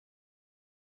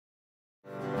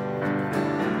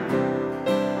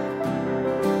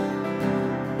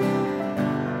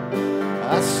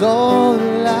saw the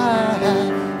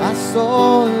light, I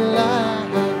saw the light.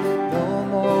 No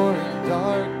more in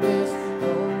darkness,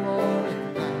 no more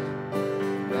in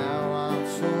night. Now I'm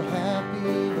so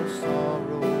happy, no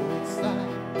sorrow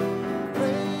inside.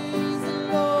 Praise the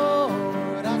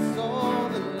Lord, I saw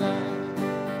the light.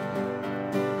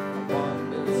 I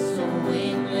wandered so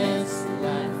aimless,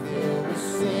 life filled with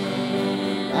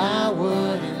sin. I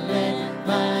wouldn't let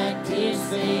my dear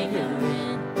Savior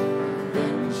in.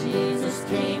 Then Jesus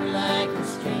came like a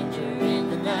stranger in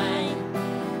the night.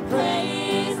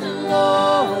 Praise the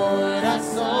Lord, I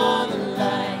saw the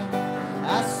light.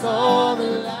 I saw the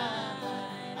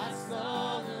light. I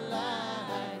saw the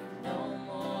light. No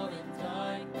more in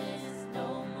darkness,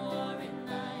 no more in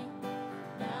night.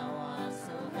 Now I'm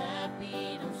so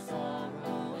happy, no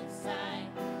sorrow inside.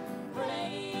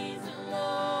 Praise the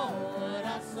Lord,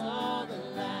 I saw the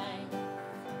light.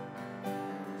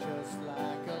 Just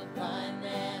like a blind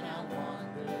man, I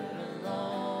wandered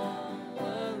alone.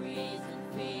 Worries and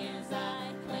fears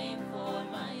I claimed for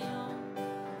my own.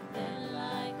 Then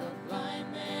like a blind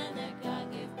man that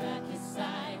God gave back his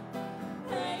sight.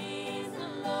 Praise the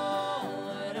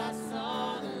Lord, I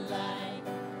saw the light.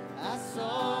 I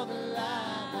saw the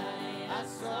light. I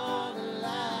saw the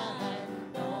light.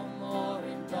 No more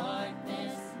in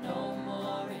darkness, no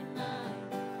more in night.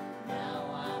 Now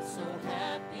I'm so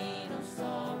happy, no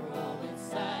sorrow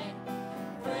inside.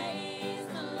 Praise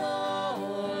the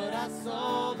Lord, I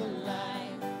saw the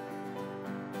light.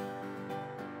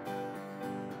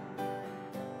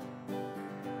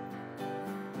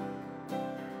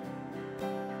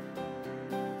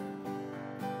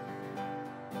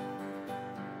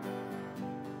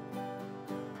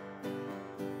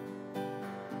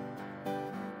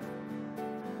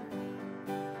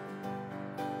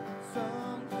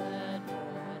 Some glad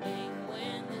morning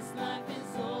when this life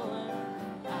is o'er,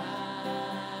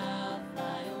 I'll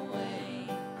fly away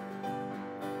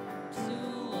to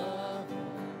a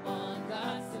home on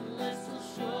God's celestial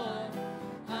shore.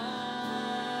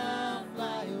 I'll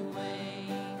fly away.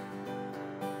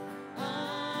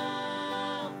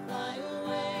 I'll fly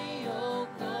away, oh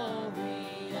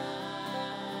glory.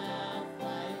 I'll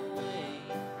fly away.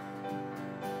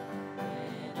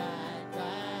 When I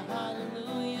die,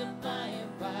 hallelujah, by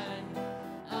and by,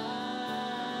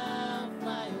 I'll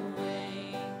fly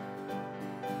away.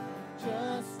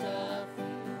 Just a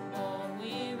few more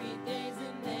weary days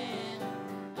and then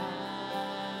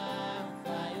I'll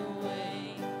fly away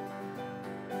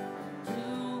to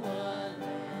a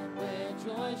land where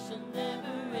joy shall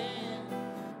never end.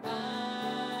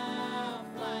 I'll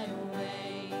fly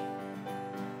away.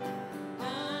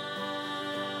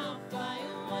 I'll fly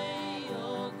away,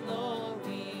 oh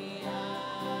glory,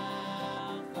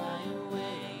 I'll fly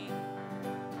away.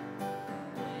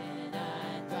 When I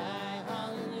die,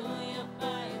 hallelujah,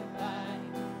 by and by,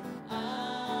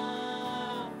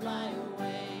 I'll fly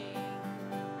away.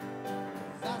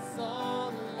 'Cause I saw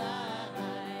the light,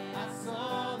 I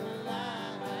saw the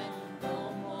light. No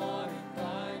more in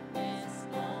darkness,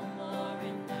 no more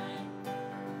in night.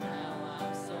 Now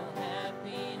I'm so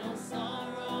happy, no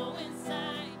sorrow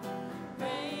inside.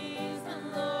 Praise the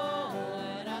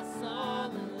Lord, I saw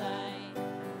the light.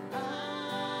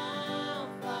 I'll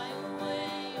fly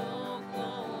away, oh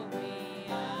glory,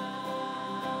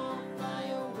 I'll fly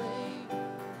away.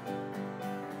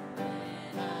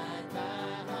 When I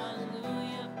die,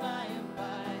 hallelujah, by and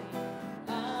by,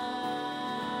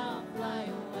 I'll fly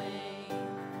away.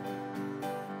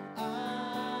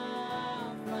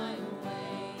 I'll fly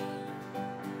away.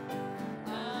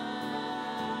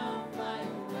 I'll fly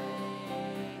away.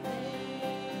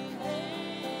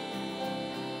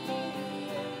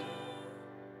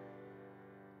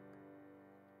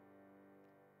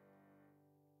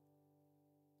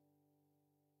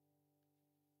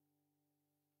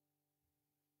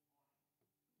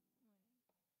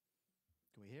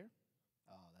 Can we hear?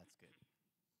 Oh, that's good.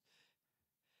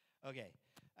 Okay.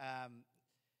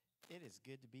 It is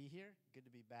good to be here. Good to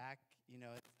be back. You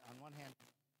know, on one hand,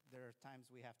 there are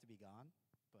times we have to be gone,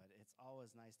 but it's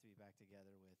always nice to be back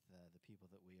together with the people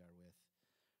that we are with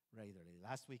regularly.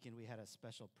 Last weekend, we had a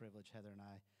special privilege, Heather and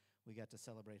I. We got to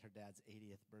celebrate her dad's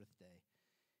 80th birthday,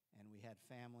 and we had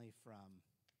family from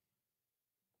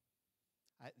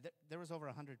there was over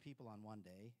 100 people on one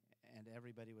day, and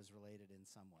everybody was related in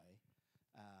some way.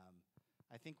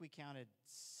 I think we counted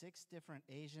 6 different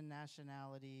Asian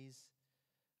nationalities.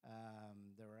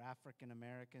 There were African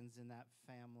Americans in that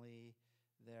family.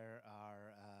 There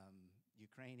are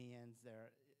Ukrainians.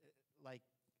 There, like,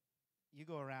 you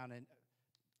go around and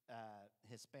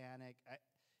Hispanic.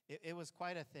 It was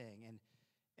quite a thing,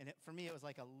 and for me, it was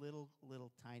like a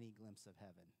little tiny glimpse of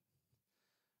heaven.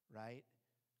 right?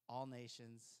 All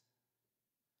nations.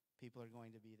 People are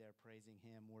going to be there praising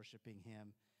him, worshiping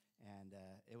him. And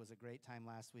it was a great time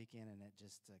last weekend, and it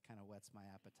just kind of whets my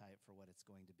appetite for what it's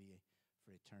going to be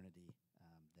for eternity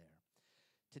there.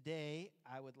 Today,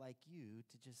 I would like you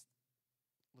to just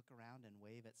look around and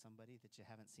wave at somebody that you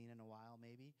haven't seen in a while,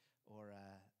 maybe, or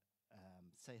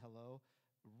say hello.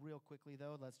 Real quickly,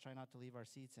 though, let's try not to leave our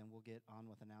seats, and we'll get on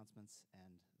with announcements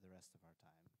and the rest of our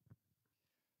time.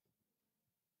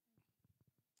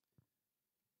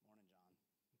 Morning, John.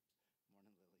 Morning,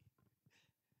 Lily.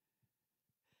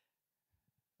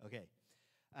 Okay.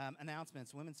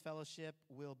 Announcements. Women's Fellowship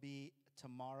will be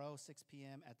tomorrow, 6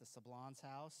 p.m. at the Sablon's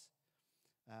house.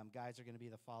 Guys are going to be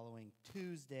the following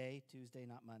Tuesday,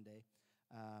 not Monday.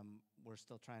 We're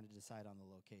still trying to decide on the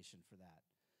location for that.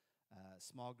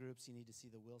 Small groups, you need to see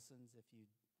the Wilsons if you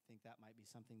think that might be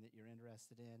something that you're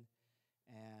interested in.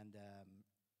 And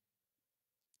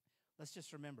let's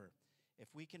just remember,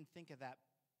 if we can think of that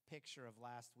picture of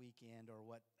last weekend or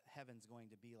what heaven's going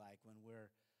to be like when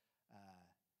we're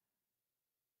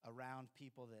around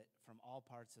people that from all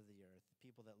parts of the earth,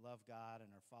 people that love God and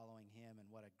are following him, and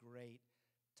what a great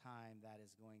time that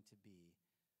is going to be.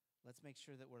 Let's make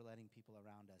sure that we're letting people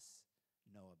around us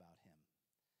know about him.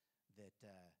 That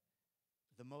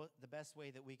the best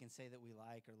way that we can say that we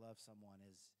like or love someone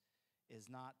is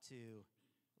not to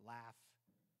laugh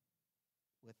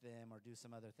with them or do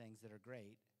some other things that are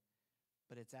great,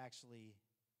 but it's actually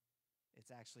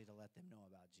to let them know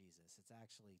about Jesus. It's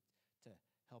actually to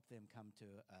help them come to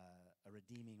a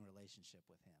redeeming relationship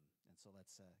with him. And so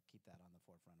let's keep that on the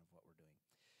forefront of what we're doing.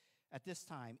 At this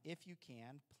time, if you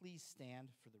can, please stand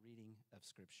for the reading of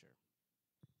Scripture.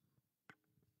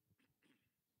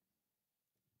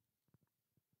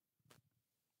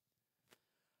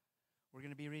 We're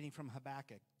going to be reading from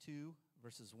Habakkuk 2,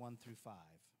 verses 1 through 5.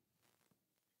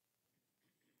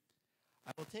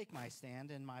 I will take my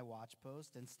stand in my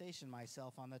watchpost and station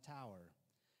myself on the tower,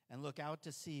 and look out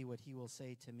to see what he will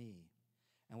say to me,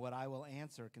 and what I will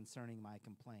answer concerning my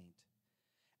complaint.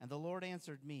 And the Lord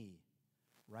answered me,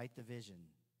 write the vision,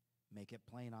 make it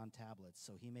plain on tablets,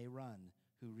 so he may run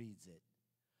who reads it.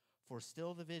 For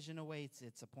still the vision awaits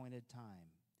its appointed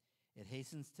time. It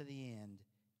hastens to the end,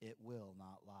 it will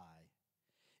not lie.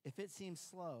 If it seems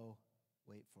slow,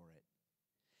 wait for it.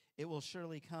 It will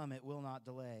surely come, it will not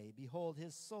delay. Behold,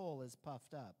 his soul is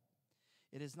puffed up.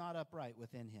 It is not upright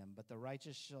within him, but the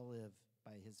righteous shall live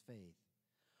by his faith.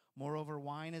 Moreover,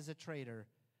 wine is a traitor,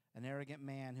 an arrogant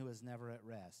man who is never at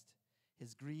rest.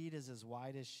 His greed is as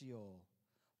wide as Sheol.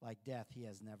 Like death, he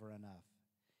has never enough.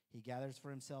 He gathers for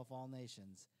himself all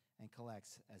nations and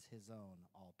collects as his own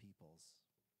all peoples.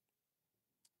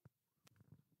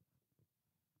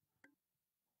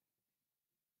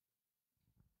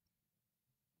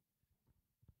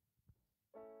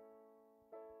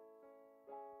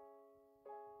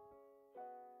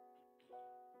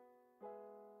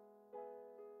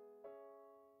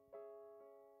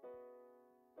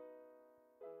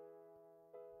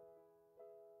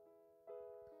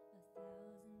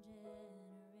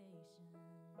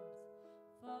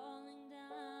 Falling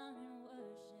down in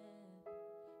worship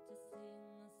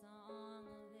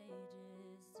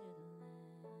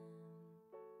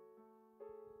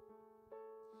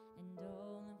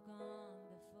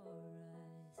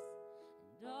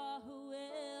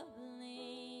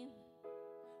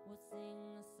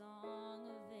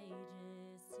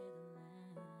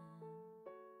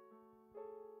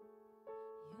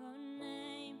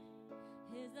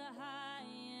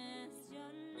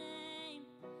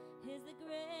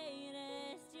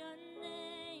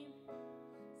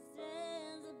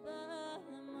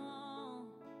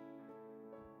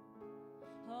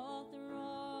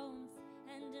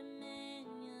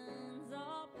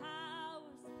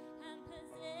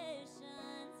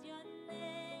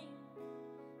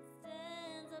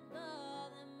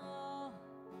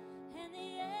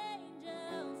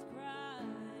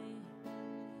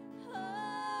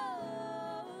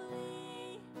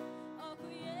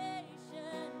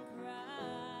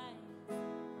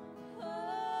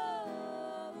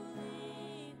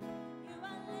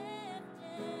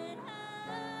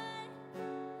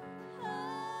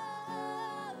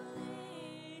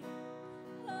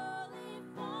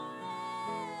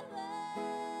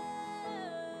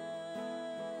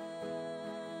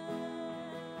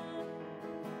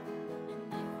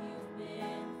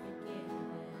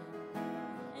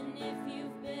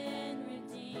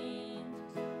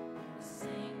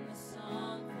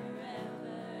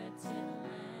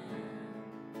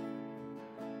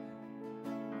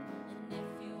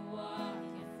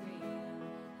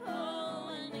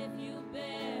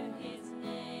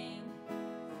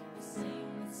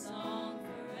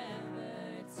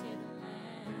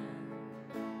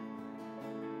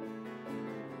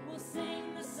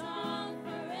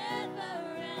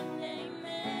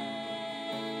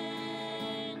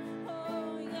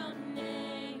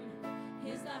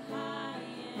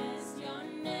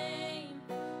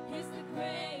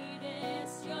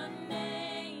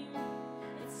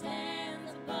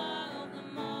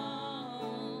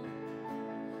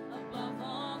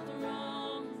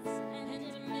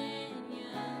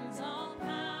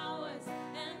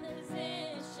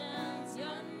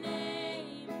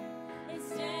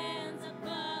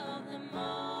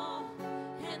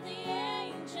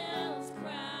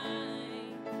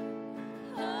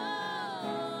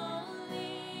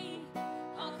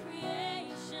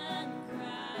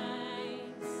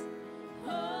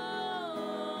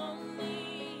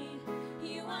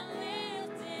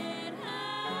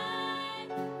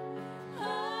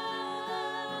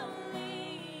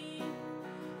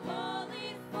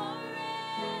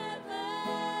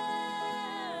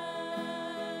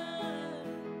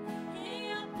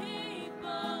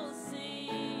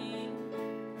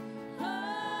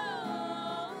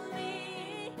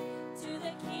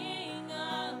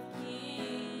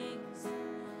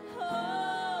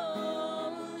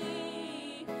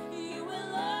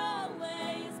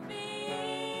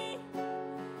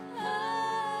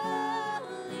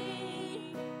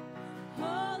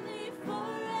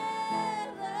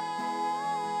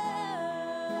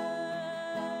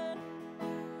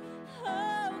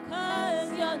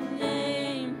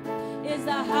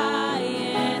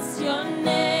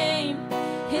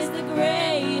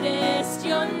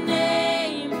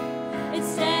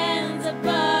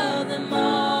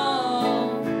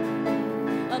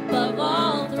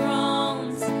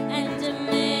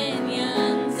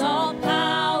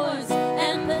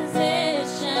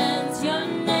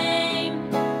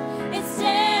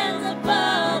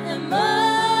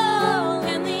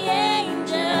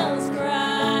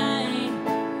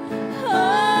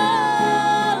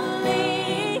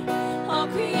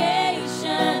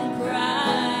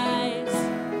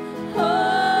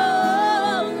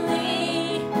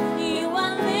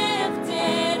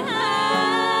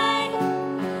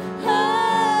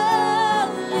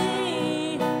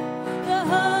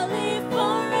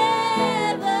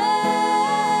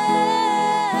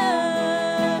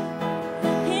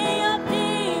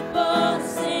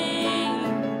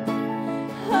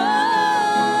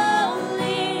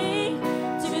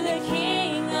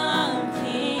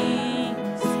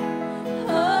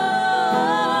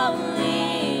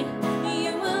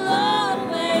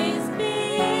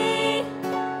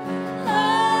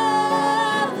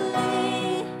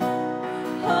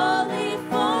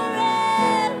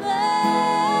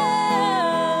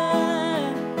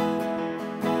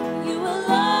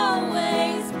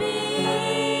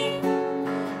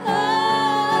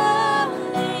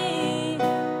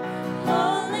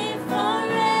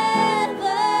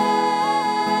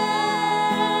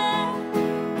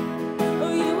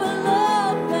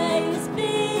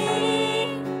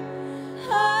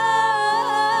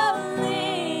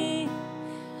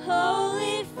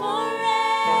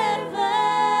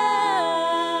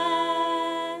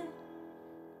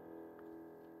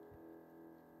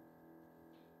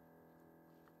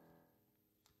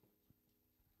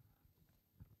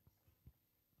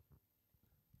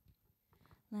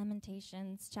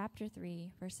Lamentations chapter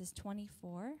 3, verses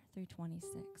 24 through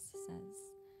 26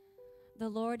 says, "The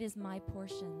Lord is my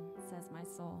portion, says my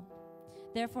soul.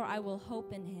 Therefore I will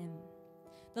hope in him.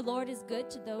 The Lord is good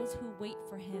to those who wait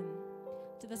for him,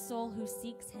 to the soul who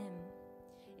seeks him.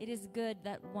 It is good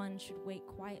that one should wait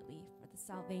quietly for the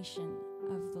salvation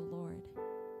of the Lord."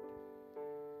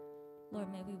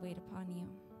 Lord, may we wait upon you.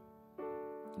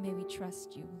 May we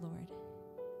trust you, Lord.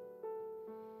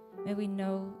 May we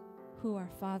know who our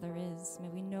Father is. May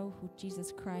we know who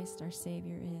Jesus Christ, our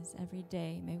Savior, is every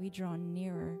day. May we draw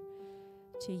nearer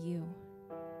to you.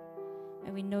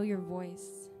 May we know your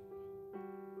voice.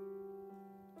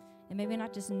 And may we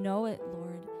not just know it,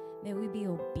 Lord. May we be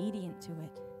obedient to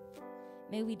it.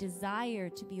 May we desire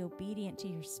to be obedient to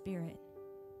your Spirit.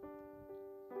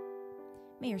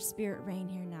 May your Spirit reign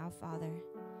here now, Father.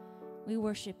 We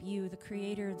worship you, the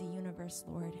creator of the universe,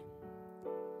 Lord.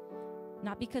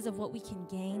 Not because of what we can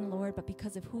gain, Lord, but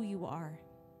because of who you are.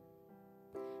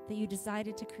 That you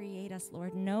decided to create us,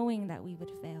 Lord, knowing that we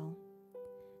would fail,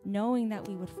 knowing that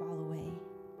we would fall away.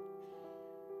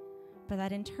 But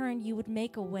that in turn you would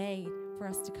make a way for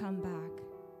us to come back.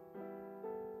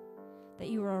 That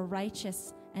you are a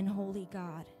righteous and holy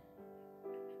God.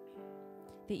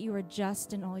 That you are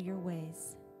just in all your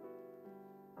ways.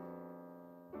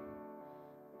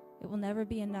 It will never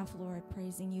be enough, Lord,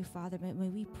 praising you, Father, but may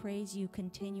we praise you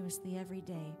continuously every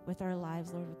day with our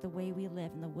lives, Lord, with the way we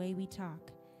live and the way we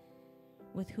talk,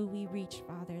 with who we reach,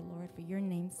 Father, Lord, for your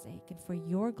name's sake and for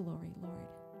your glory, Lord.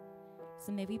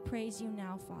 So may we praise you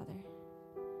now, Father.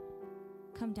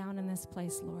 Come down in this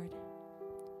place, Lord.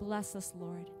 Bless us,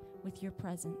 Lord, with your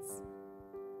presence.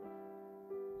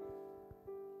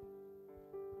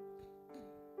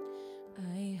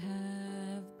 I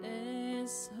have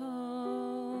this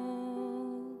hope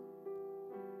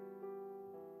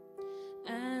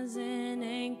as an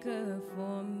anchor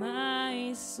for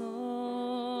my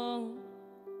soul.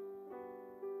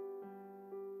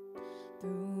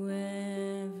 Through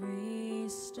every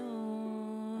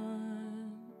storm,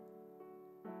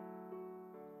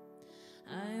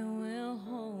 I will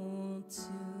hold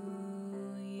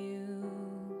to you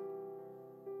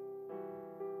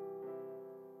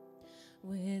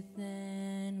with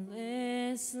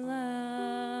endless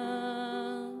love.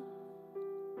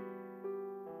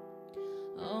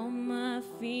 All my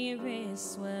fear is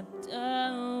swept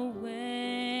away.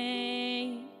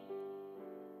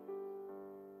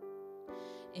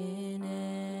 In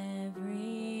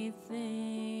everything,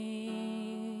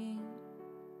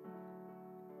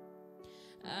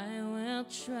 I will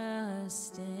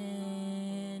trust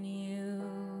in you.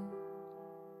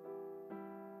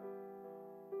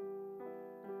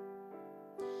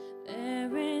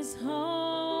 There is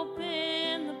hope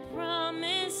in the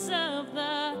promise of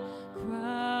the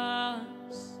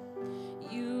cross.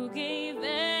 You gave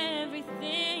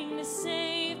everything to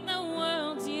save the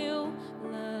world you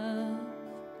love.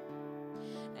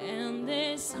 And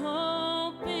this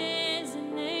hope is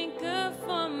an anchor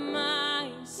for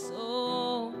my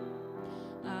soul.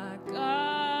 Our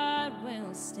God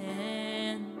will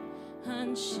stand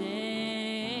unshakable.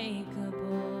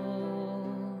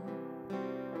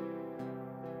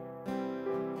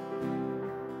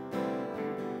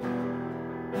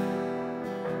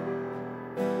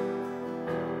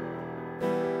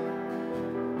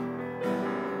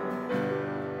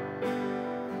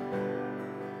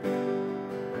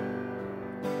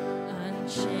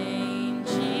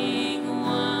 Unchanging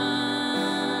one,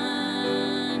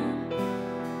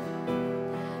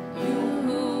 you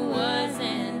who was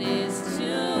and is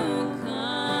to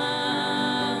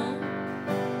come,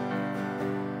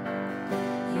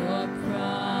 your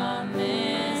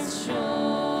promise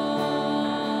sure,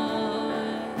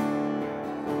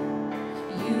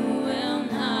 you will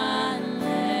not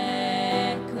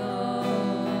let go.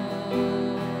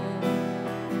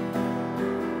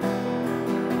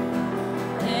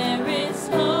 There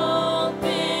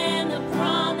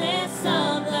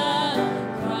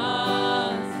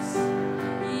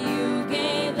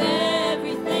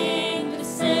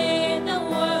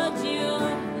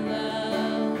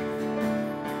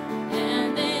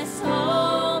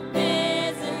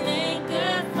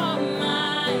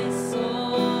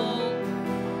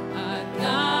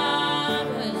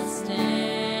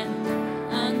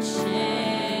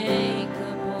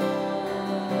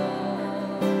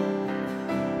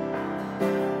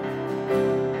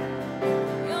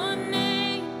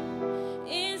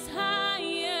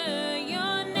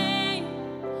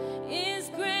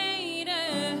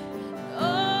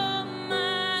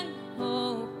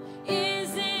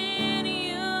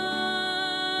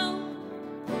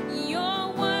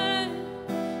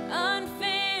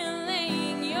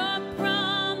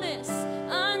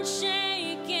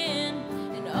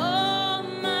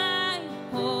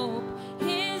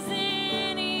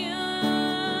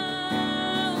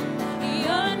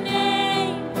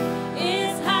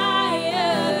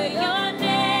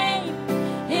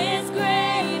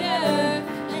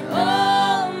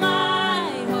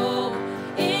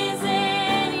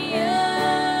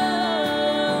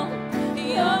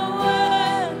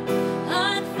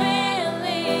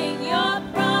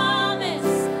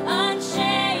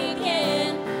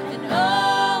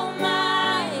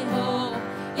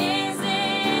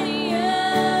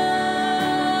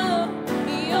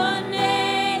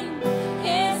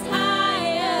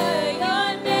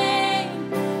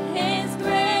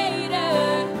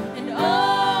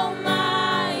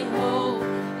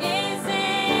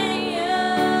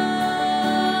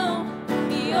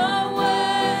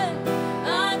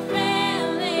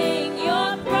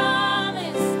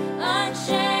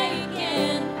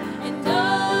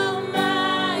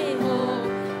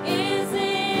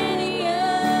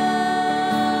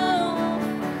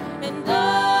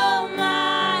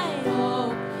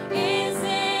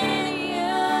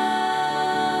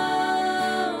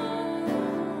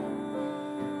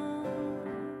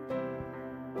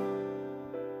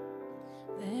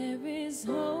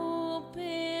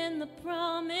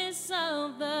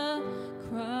the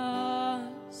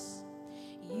cross.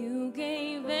 You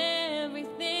gave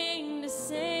everything to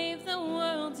save the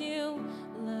world you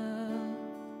love.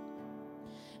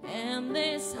 And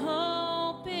this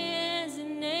hope is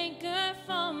an anchor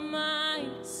for my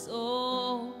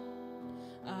soul.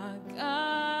 Our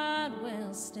God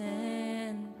will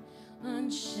stand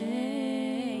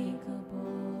unshakable.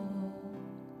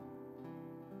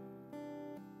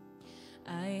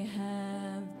 I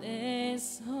have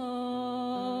this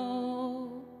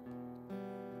hope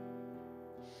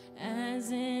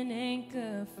as an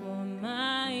anchor for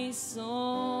my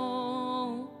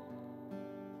soul.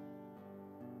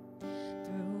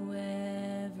 Through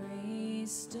every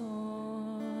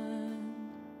storm,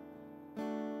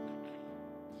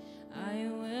 I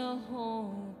will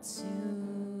hold to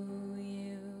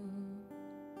you.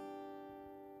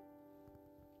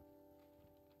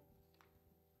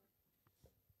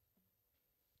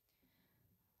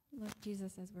 Lord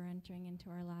Jesus, as we're entering into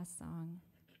our last song,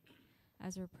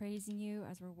 as we're praising you,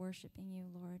 as we're worshiping you,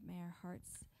 Lord, may our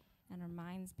hearts and our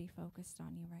minds be focused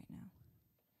on you right now.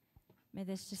 May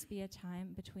this just be a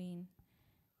time between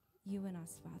you and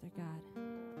us, Father God.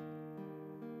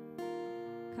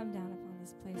 Come down upon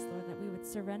this place, Lord, that we would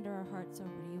surrender our hearts over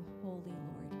to you, holy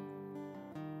Lord.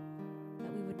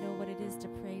 That we would know what it is to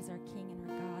praise our King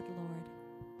and our God, Lord.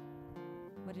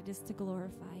 What it is to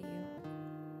glorify you.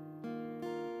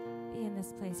 Be in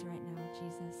this place right now,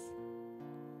 Jesus.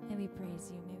 May we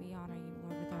praise you. May we honor you,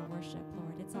 Lord, with our worship,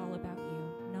 Lord. It's all about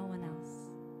you, no one else.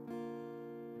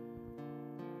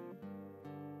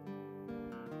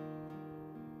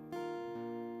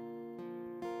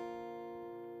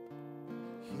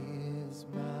 Here's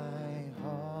my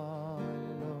heart,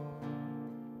 Lord.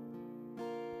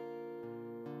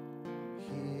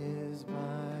 Here's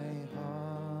my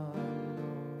heart,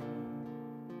 Lord.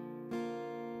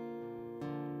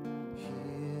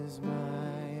 Here's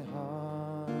my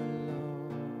heart,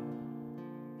 Lord.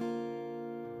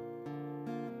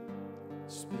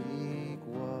 Speak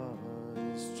what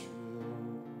is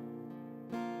true.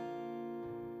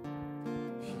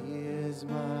 Here's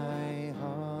my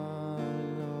heart,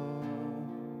 Lord.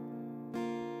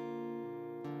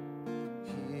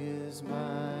 Here's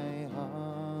my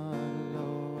heart,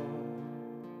 Lord.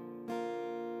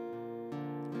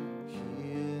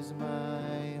 Here's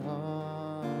my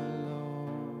heart,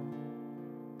 Lord.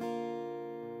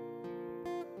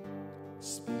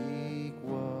 Speak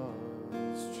what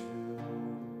is true.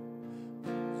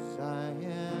 'Cause I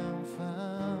am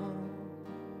found,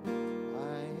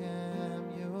 I am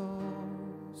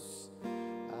yours.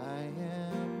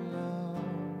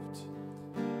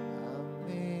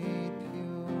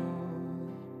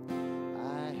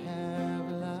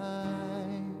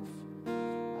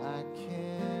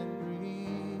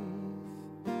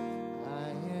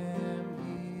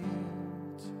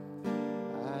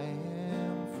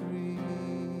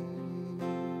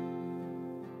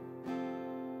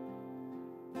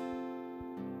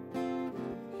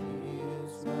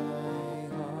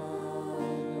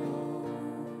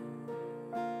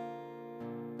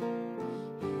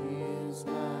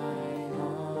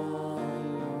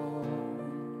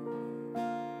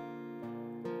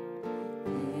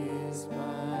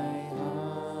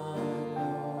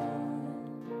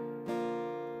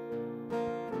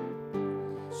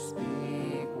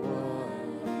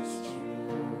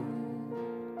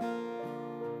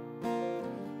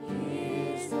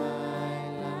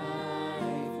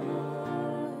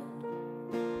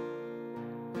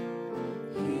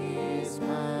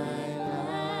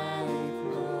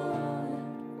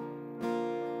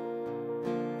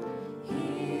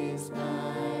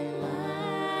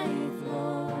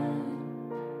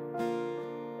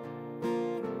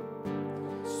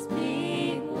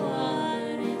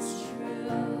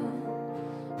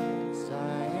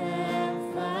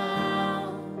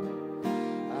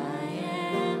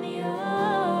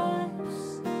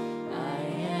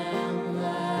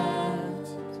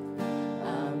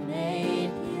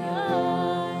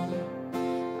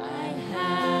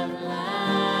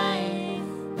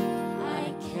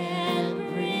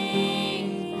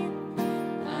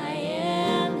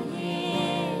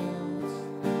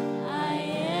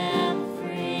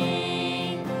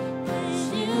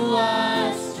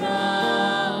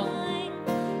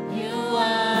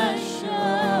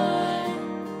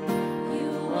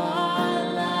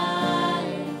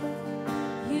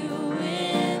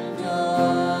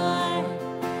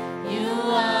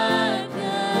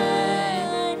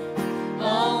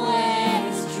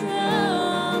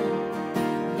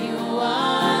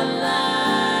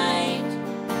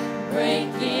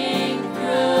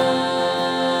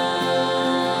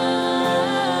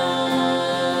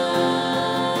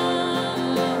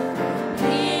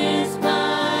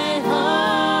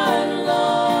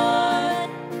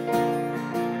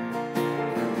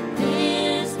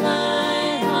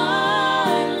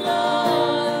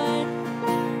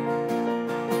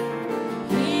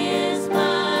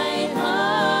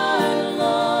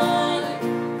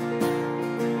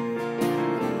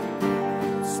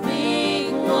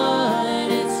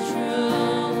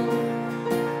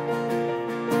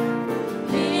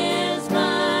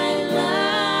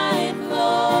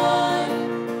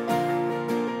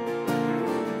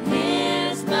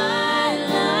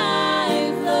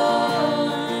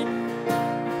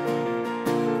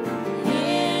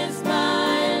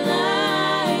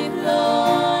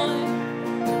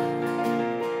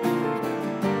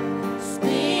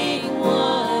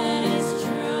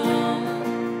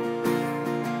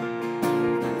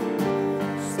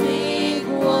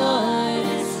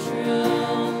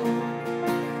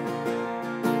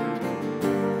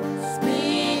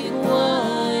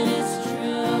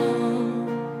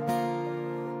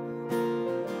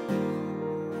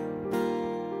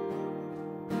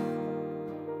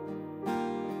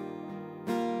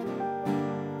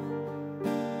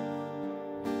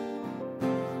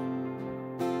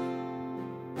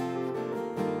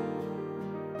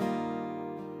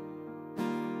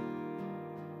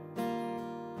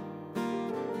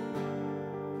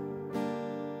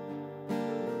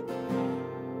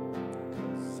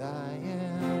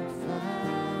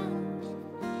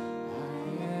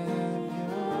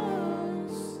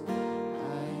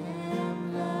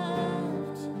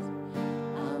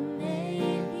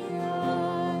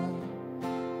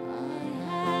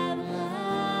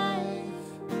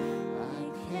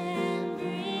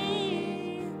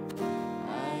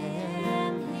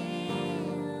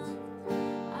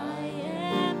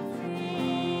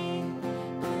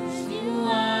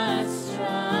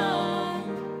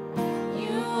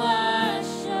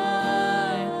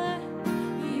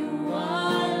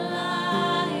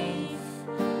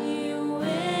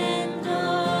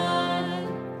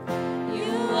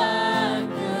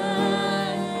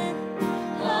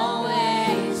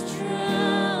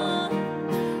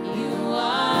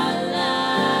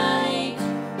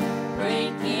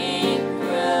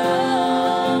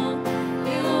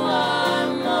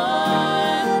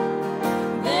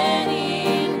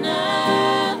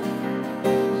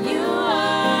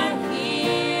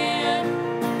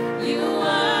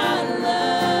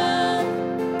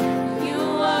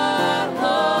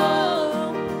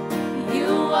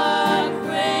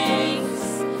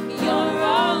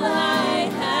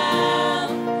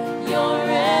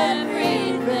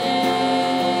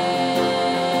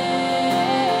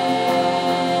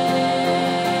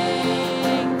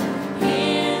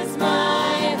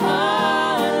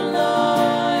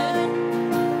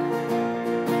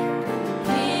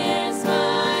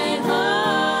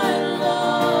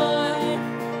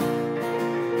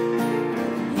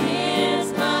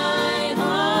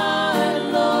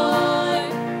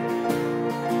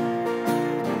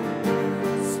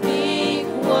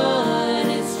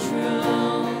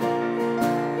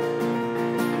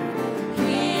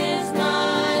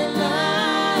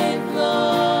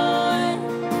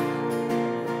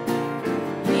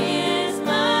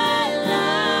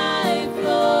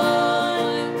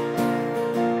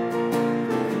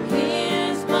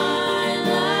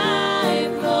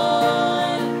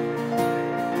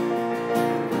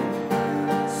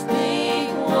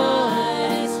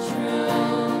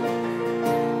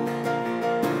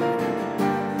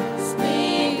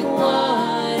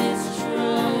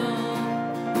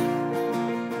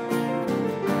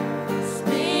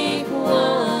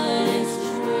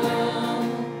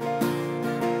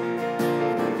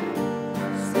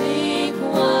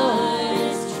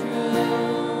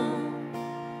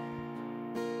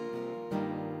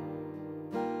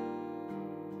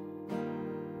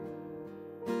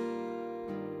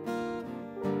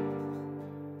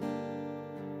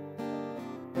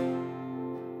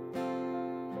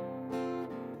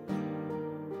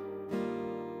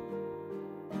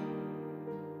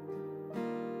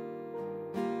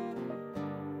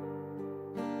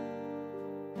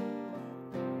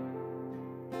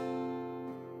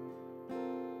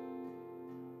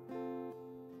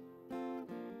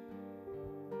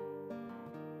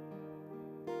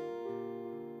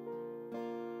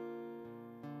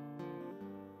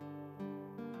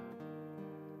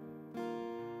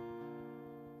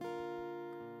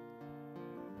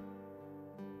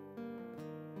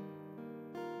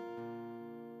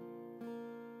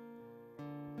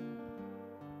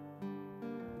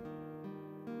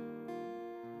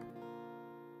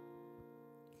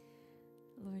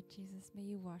 Lord Jesus, may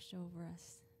you wash over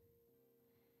us.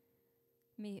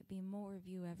 May it be more of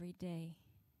you every day.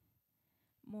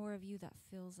 More of you that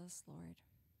fills us, Lord.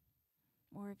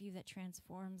 More of you that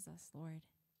transforms us, Lord.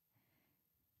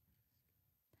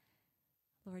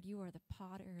 Lord, you are the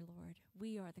potter, Lord.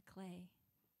 We are the clay.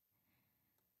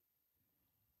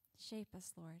 Shape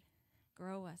us, Lord.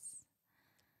 Grow us.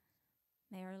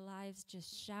 May our lives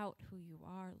just shout who you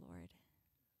are, Lord.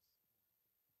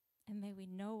 And may we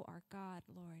know our God,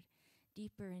 Lord,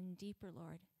 deeper and deeper,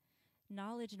 Lord.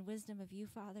 Knowledge and wisdom of you,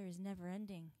 Father, is never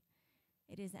ending.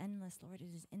 It is endless, Lord.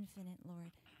 It is infinite,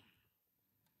 Lord.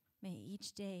 May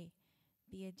each day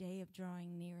be a day of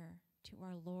drawing nearer to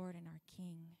our Lord and our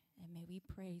King, and may we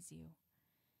praise you.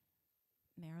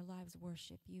 May our lives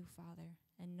worship you, Father,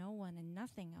 and no one and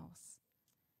nothing else.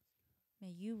 May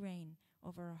you reign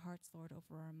over our hearts, Lord,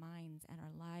 over our minds and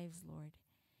our lives, Lord.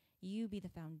 You be the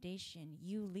foundation.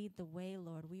 You lead the way,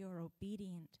 Lord. We are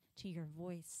obedient to your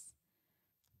voice.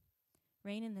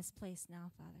 Reign in this place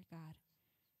now, Father God.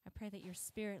 I pray that your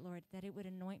Spirit, Lord, that it would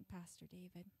anoint Pastor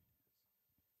David,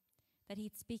 that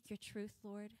he'd speak your truth,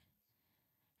 Lord,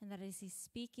 and that as he's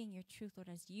speaking your truth, Lord,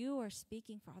 as you are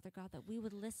speaking, Father God, that we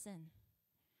would listen.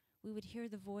 We would hear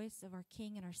the voice of our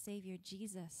King and our Savior,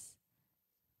 Jesus.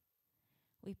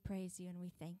 We praise you and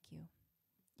we thank you.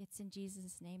 It's in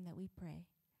Jesus' name that we pray.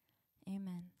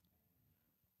 Amen.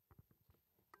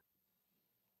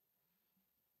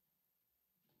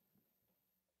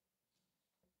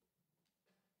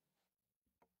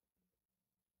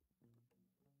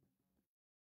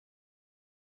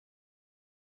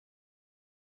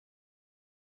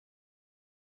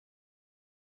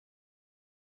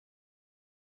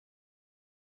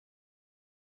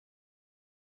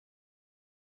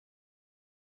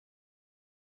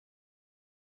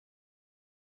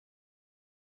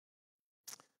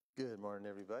 Good morning,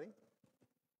 everybody.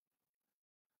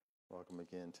 Welcome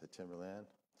again to Timberland.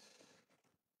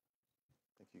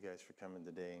 Thank you guys for coming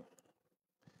today.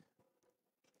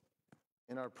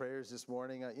 In our prayers this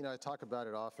morning, I talk about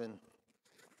it often.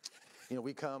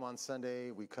 We come on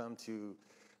Sunday, we come to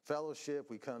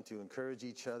fellowship, we come to encourage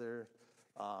each other.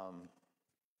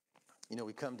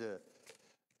 We come to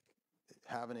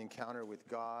have an encounter with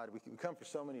God. We come for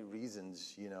so many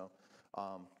reasons,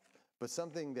 But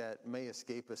something that may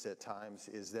escape us at times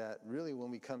is that really when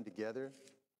we come together,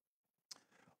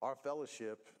 our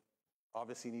fellowship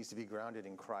obviously needs to be grounded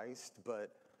in Christ,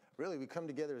 but really we come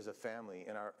together as a family,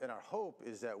 and our hope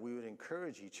is that we would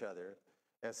encourage each other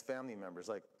as family members,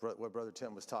 like what Brother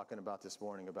Tim was talking about this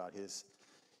morning about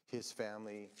his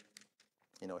family.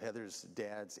 Heather's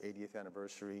dad's 80th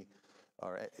anniversary,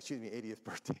 80th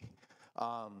birthday.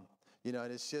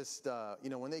 And it's just,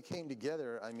 when they came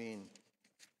together,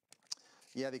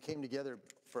 they came together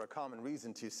for a common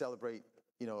reason to celebrate,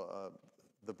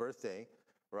 the birthday,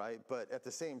 right? But at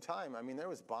the same time, there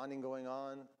was bonding going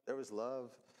on. There was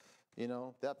love.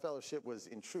 That fellowship was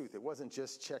in truth. It wasn't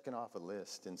just checking off a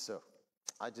list. And so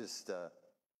I just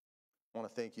want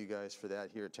to thank you guys for that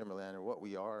here at Timberland, or what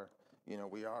we are.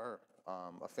 We are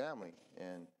a family,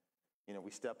 and,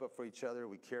 we step up for each other.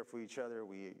 We care for each other.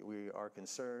 We are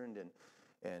concerned,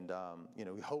 and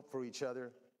we hope for each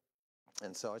other.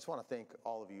 And so I just want to thank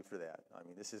all of you for that.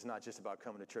 This is not just about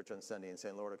coming to church on Sunday and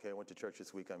saying, Lord, okay, I went to church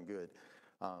this week, I'm good.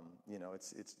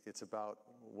 It's about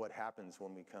what happens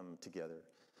when we come together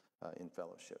in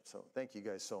fellowship. So thank you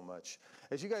guys so much.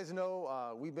 As you guys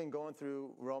know, we've been going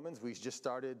through Romans. We just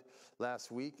started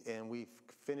last week, and we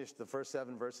finished the first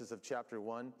 7 verses of chapter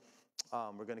 1.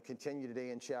 We're going to continue today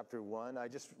in chapter 1. I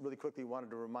just really quickly wanted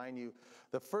to remind you,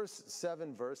 the first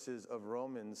 7 verses of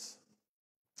Romans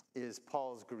is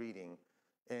Paul's greeting,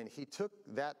 and he took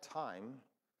that time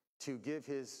to give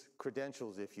his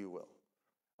credentials, if you will,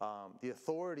 the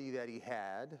authority that he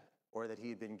had, or that he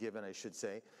had been given, I should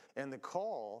say, and the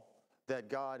call that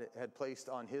God had placed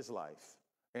on his life,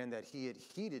 and that he had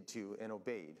heeded to and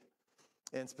obeyed.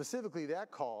 And specifically,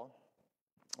 that call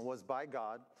was by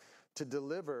God to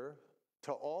deliver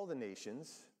to all the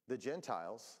nations, the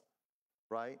Gentiles,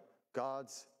 right,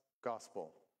 God's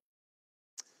gospel.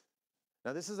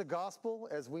 Now, this is a gospel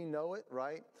as we know it,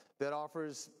 right, that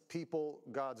offers people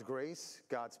God's grace,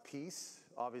 God's peace.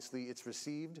 Obviously, it's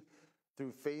received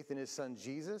through faith in his son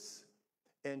Jesus.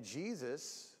 And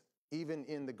Jesus, even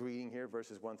in the greeting here,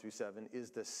 verses 1 through 7, is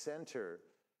the center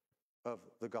of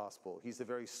the gospel. He's the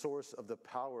very source of the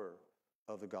power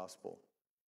of the gospel.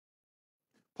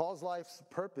 Paul's life's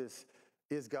purpose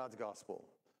is God's gospel.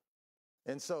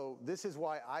 And so this is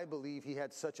why I believe he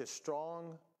had such a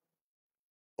strong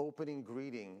opening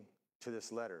greeting to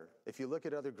this letter. If you look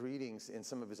at other greetings in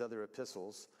some of his other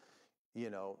epistles,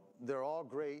 they're all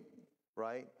great.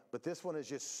 right? But this one is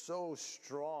just so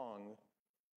strong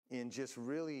in just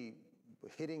really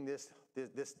hitting this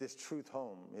truth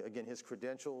home. Again, his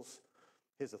credentials,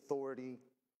 his authority,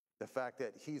 the fact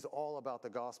that he's all about the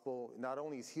gospel. Not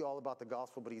only is he all about the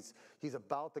gospel, but he's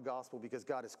about the gospel because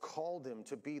God has called him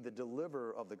to be the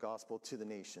deliverer of the gospel to the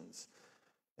nations.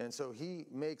 And so he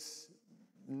makes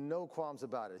no qualms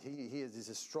about it. He is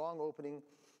a strong opening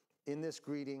in this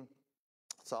greeting.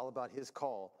 It's all about his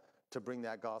call to bring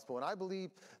that gospel. And I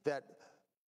believe that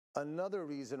another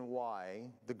reason why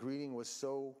the greeting was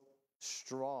so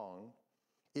strong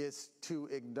is to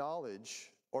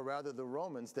acknowledge, or rather the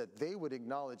Romans, that they would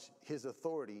acknowledge his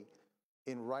authority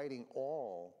in writing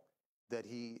all that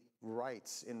he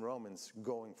writes in Romans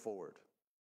going forward.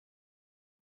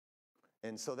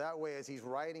 And so that way, as he's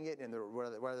writing it, and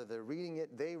whether they're reading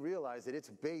it, they realize that it's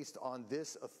based on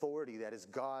this authority that is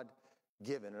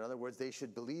God-given. In other words, they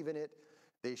should believe in it.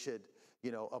 They should,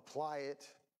 apply it.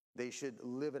 They should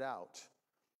live it out.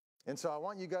 And so I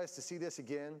want you guys to see this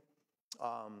again,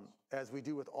 as we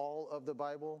do with all of the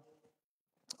Bible.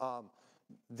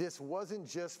 This wasn't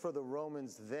just for the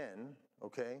Romans then,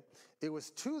 okay? It was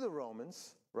to the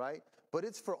Romans, right? But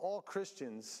it's for all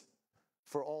Christians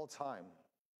for all time.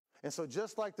 And so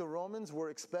just like the Romans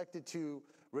were expected to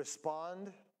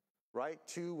respond, right,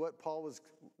 to what Paul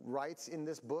writes in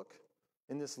this book,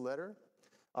 in this letter,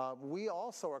 we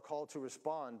also are called to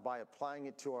respond by applying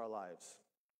it to our lives.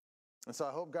 And so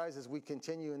I hope, guys, as we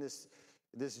continue in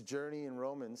this journey in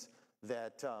Romans,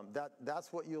 that's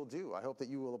what you'll do. I hope that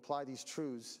you will apply these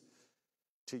truths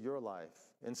to your life.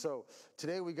 And so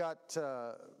today we got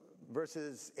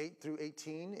verses 8 through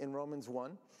 18 in Romans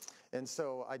 1. And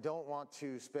so I don't want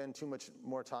to spend too much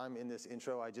more time in this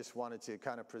intro. I just wanted to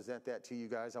kind of present that to you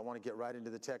guys. I want to get right into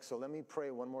the text. So let me pray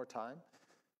one more time,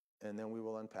 and then we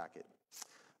will unpack it.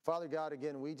 Father God,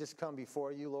 again, we just come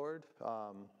before you, Lord.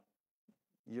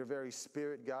 Your very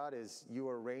Spirit, God, as you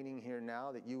are reigning here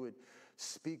now, that you would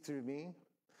speak through me,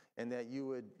 and that you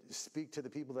would speak to the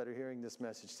people that are hearing this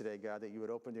message today, God, that you would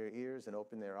open their ears and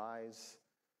open their eyes.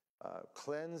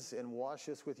 Cleanse and wash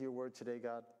us with your word today,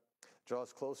 God. Draw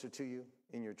us closer to you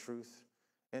in your truth.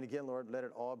 And again, Lord, let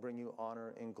it all bring you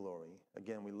honor and glory.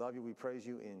 Again, we love you. We praise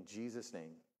you in Jesus'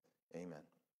 name. Amen.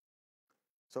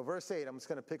 So verse 8, I'm just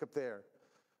going to pick up there.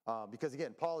 Because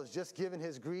again, Paul has just given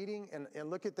his greeting, and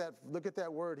look at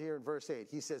that word here in verse 8.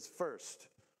 He says first.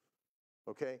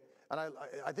 Okay? And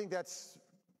I think that's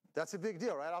a big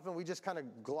deal, right? Often we just kind of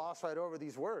gloss right over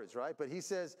these words, right? But he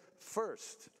says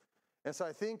first. And so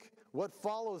I think what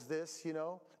follows this,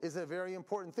 is a very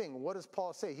important thing. What does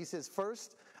Paul say? He says,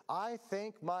 first, I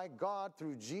thank my God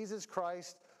through Jesus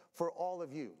Christ for all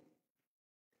of you.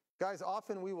 Guys,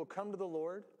 often we will come to the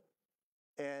Lord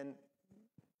and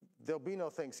there'll be no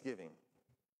thanksgiving,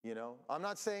 I'm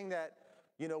not saying that,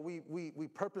 we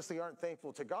purposely aren't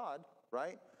thankful to God,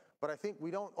 right? But I think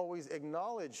we don't always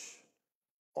acknowledge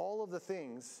all of the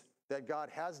things that God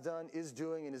has done, is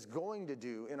doing, and is going to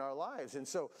do in our lives. And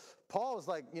so Paul is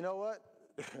like, you know what?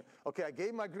 Okay, I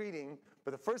gave my greeting,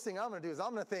 but the first thing I'm going to do is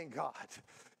I'm going to thank God,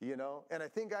 And I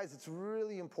think, guys, it's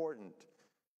really important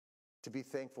to be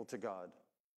thankful to God.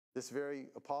 This very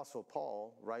apostle,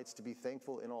 Paul, writes to be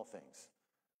thankful in all things.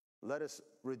 Let us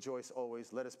rejoice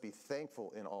always. Let us be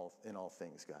thankful in all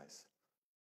things, guys.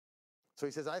 So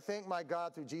he says, I thank my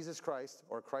God through Jesus Christ,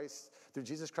 or Christ, through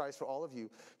Jesus Christ for all of you.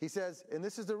 He says, and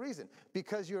this is the reason,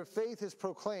 because your faith is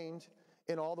proclaimed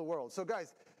in all the world. So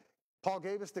guys, Paul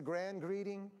gave us the grand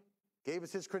greeting, gave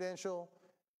us his credential,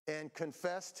 and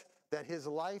confessed that his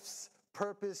life's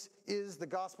purpose is the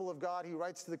gospel of God. He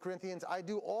writes to the Corinthians, I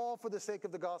do all for the sake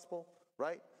of the gospel,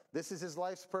 right? This is his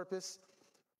life's purpose,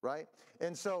 right?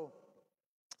 And so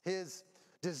his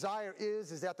desire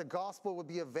is that the gospel would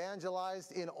be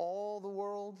evangelized in all the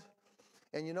world.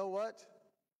 And you know what?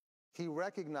 He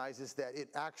recognizes that it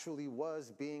actually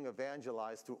was being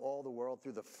evangelized through all the world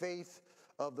through the faith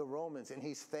of the Romans, and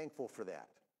he's thankful for that.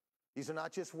 These are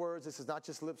not just words. This is not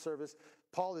just lip service.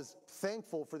 Paul is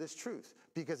thankful for this truth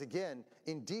because, again,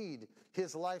 indeed,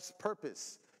 his life's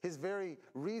purpose, his very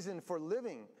reason for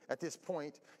living at this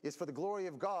point is for the glory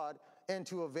of God and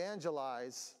to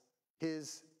evangelize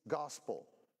his gospel.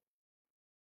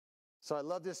 So I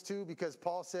love this too because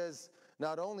Paul says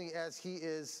not only as he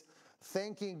is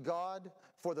thanking God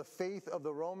for the faith of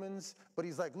the Romans, but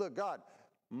he's like, look, God,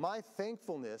 my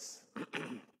thankfulness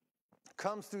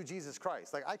comes through Jesus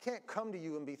Christ. Like, I can't come to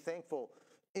you and be thankful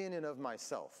in and of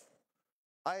myself.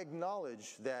 I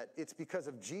acknowledge that it's because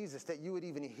of Jesus that you would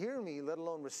even hear me, let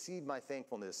alone receive my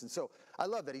thankfulness. And so I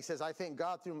love that. He says, I thank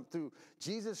God through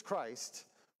Jesus Christ,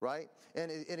 right?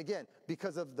 And again,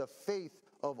 because of the faith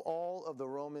of all of the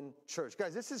Roman church.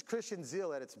 Guys, this is Christian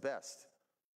zeal at its best.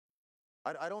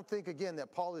 I don't think, again,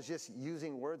 that Paul is just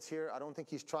using words here. I don't think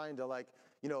he's trying to, like,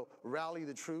 rally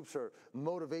the troops or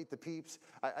motivate the peeps.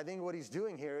 I think what he's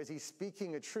doing here is he's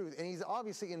speaking a truth, and he's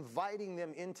obviously inviting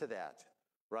them into that,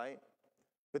 right?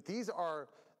 But these are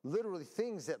literally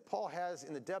things that Paul has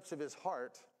in the depths of his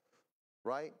heart,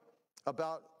 right,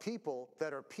 about people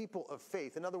that are people of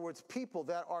faith. In other words, people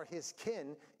that are his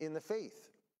kin in the faith.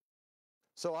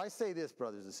 So I say this,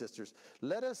 brothers and sisters,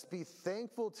 let us be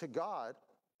thankful to God,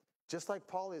 just like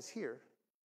Paul is here,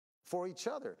 for each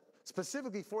other,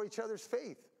 specifically for each other's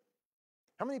faith.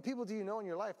 How many people do you know in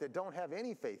your life that don't have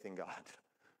any faith in God?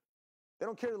 They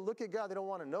don't care to look at God. They don't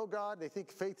want to know God. They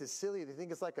think faith is silly. They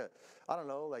think it's like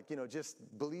just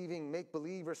believing, make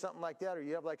believe or something like that. Or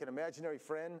you have like an imaginary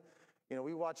friend.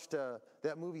 We watched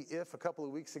that movie If a couple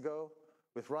of weeks ago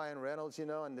with Ryan Reynolds,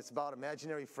 and it's about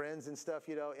imaginary friends and stuff,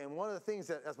 And one of the things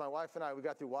that, as my wife and I, we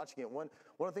got through watching it, one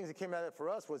of the things that came out of it for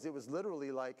us was it was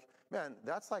literally like, man,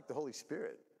 that's like the Holy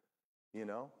Spirit,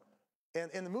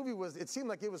 And the movie it seemed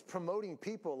like it was promoting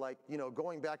people like,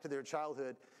 going back to their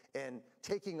childhood and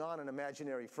taking on an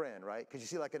imaginary friend, right? Because you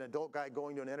see like an adult guy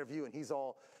going to an interview and he's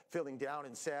all feeling down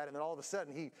and sad. And then all of a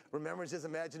sudden he remembers his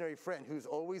imaginary friend who's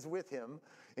always with him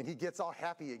and he gets all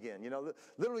happy again,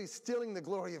 literally stealing the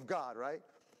glory of God, right?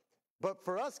 But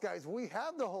for us guys, we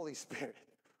have the Holy Spirit.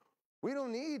 We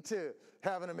don't need to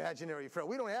have an imaginary friend.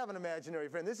 We don't have an imaginary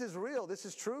friend. This is real. This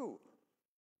is true.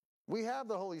 We have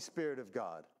the Holy Spirit of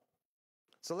God.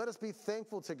 So let us be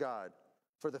thankful to God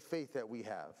for the faith that we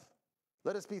have.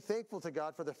 Let us be thankful to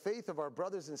God for the faith of our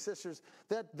brothers and sisters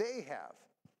that they have.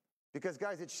 Because,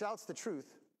 guys, it shouts the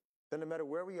truth that no matter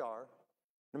where we are,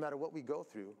 no matter what we go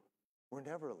through, we're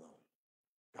never alone.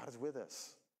 God is with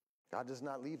us. God does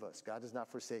not leave us. God does not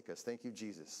forsake us. Thank you,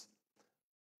 Jesus.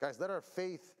 Guys, let our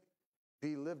faith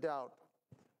be lived out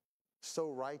so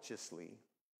righteously,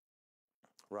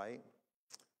 right?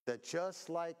 That just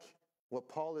like what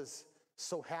Paul is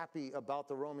so happy about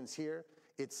the Romans here,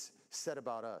 it's said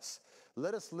about us.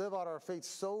 Let us live out our faith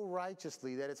so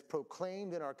righteously that it's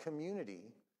proclaimed in our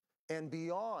community and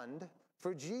beyond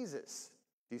for Jesus.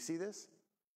 Do you see this?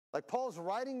 Like Paul's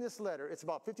writing this letter, it's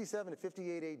about 57 to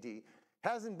 58 AD,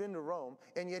 hasn't been to Rome,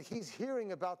 and yet he's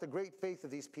hearing about the great faith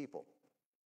of these people.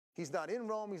 He's not in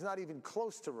Rome, he's not even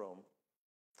close to Rome,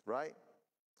 right?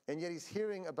 And yet he's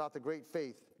hearing about the great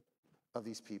faith of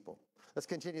these people. Let's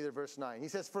continue to verse 9. He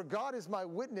says, "For God is my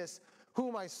witness,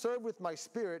 whom I serve with my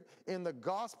spirit in the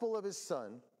gospel of his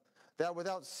Son, that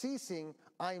without ceasing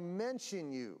I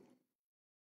mention you."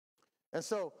 And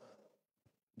so,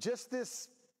 just this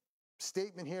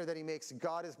statement here that he makes,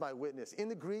 God is my witness. In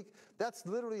the Greek, that's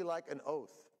literally like an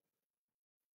oath.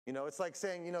 It's like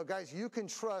saying, guys, you can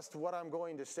trust what I'm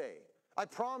going to say. I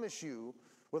promise you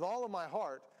with all of my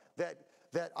heart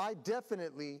that I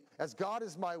definitely, as God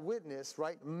is my witness,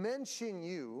 right, mention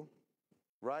you,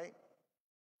 right,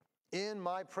 in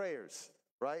my prayers,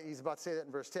 right? He's about to say that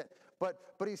in verse 10. But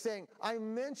he's saying, I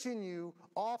mention you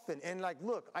often. And like,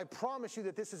 look, I promise you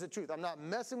that this is the truth. I'm not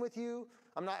messing with you.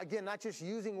 I'm not just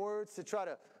using words to try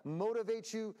to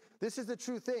motivate you. This is the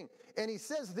true thing. And he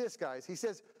says this, guys. He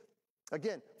says,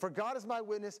 again, for God is my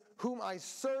witness, whom I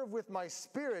serve with my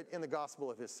spirit in the gospel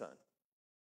of his Son.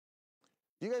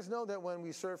 Do you guys know that when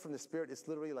we serve from the Spirit, it's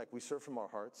literally like we serve from our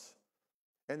hearts?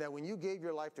 And that when you gave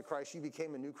your life to Christ, you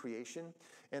became a new creation.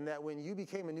 And that when you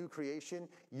became a new creation,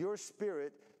 your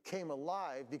spirit came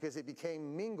alive because it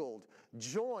became mingled,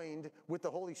 joined with the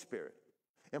Holy Spirit.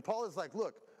 And Paul is like,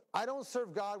 look, I don't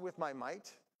serve God with my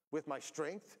might, with my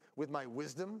strength, with my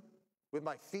wisdom, with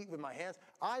my feet, with my hands.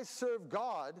 I serve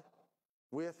God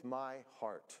with my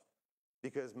heart.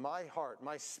 Because my heart,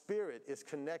 my spirit is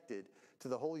connected to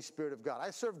the Holy Spirit of God. I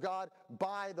serve God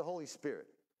by the Holy Spirit.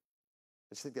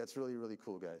 I just think that's really, really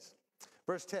cool, guys.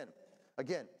 Verse 10,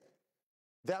 again,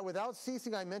 that without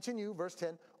ceasing I mention you, verse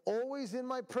 10, always in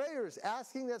my prayers,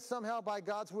 asking that somehow by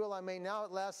God's will I may now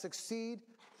at last succeed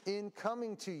in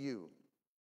coming to you.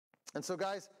 And so,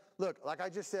 guys, look, like I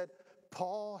just said,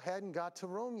 Paul hadn't got to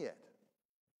Rome yet,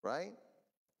 right?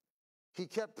 He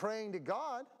kept praying to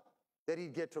God that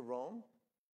he'd get to Rome,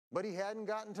 but he hadn't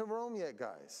gotten to Rome yet,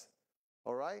 guys.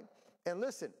 All right? And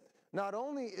listen, not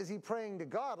only is he praying to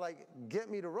God, like, get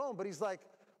me to Rome, but he's like,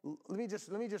 let me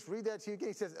just read that to you again.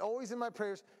 He says, always in my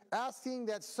prayers, asking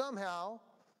that somehow,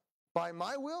 by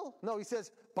my will? No, he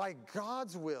says, by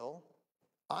God's will,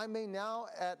 I may now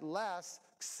at last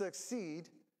succeed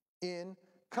in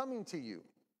coming to you.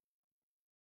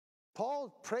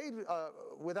 Paul prayed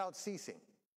without ceasing,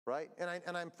 right?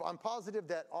 And I'm positive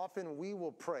that often we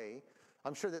will pray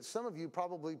I'm sure that some of you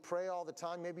probably pray all the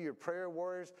time. Maybe you're prayer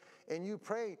warriors, and you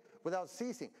pray without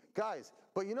ceasing. Guys,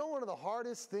 but you know one of the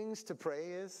hardest things to pray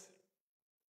is?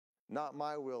 Not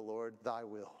my will, Lord, thy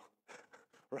will.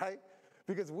 Right?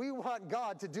 Because we want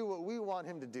God to do what we want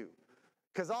him to do.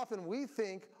 Because often we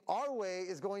think our way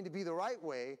is going to be the right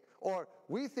way, or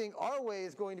we think our way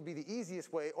is going to be the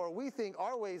easiest way, or we think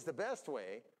our way is the best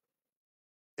way,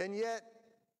 and yet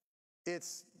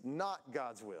it's not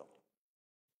God's will.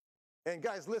 And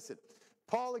guys, listen,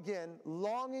 Paul again,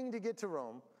 longing to get to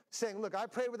Rome, saying, look, I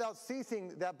pray without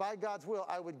ceasing that by God's will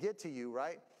I would get to you,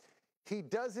 right? He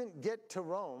doesn't get to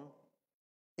Rome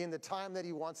in the time that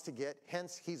he wants to get,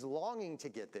 hence he's longing to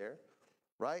get there,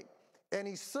 right? And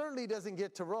he certainly doesn't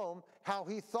get to Rome how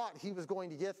he thought he was going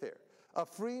to get there. A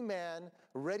free man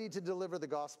ready to deliver the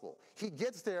gospel. He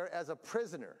gets there as a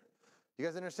prisoner. You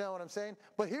guys understand what I'm saying?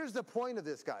 But here's the point of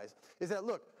this, guys, is that,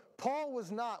 look, Paul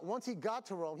was not, once he got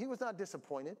to Rome, he was not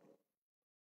disappointed.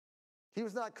 He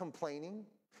was not complaining.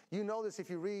 You know this if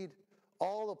you read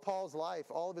all of Paul's life,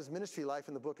 all of his ministry life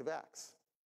in the book of Acts.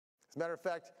 As a matter of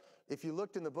fact, if you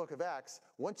looked in the book of Acts,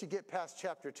 once you get past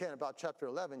chapter 10, about chapter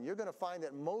 11, you're going to find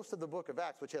that most of the book of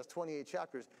Acts, which has 28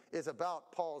 chapters, is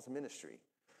about Paul's ministry.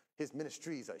 His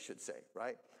ministries, I should say,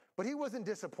 right? But he wasn't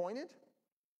disappointed.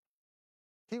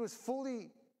 He was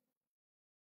fully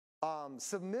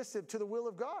submissive to the will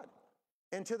of God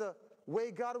and to the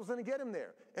way God was going to get him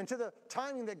there and to the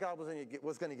timing that God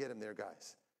was going to get him there,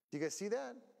 guys. Do you guys see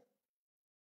that?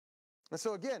 And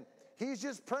so again, he's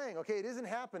just praying. Okay, it isn't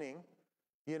happening.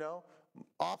 You know,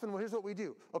 often, well, here's what we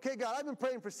do. Okay, God, I've been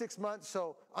praying for 6 months,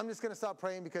 so I'm just going to stop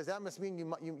praying because that must mean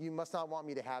you must not want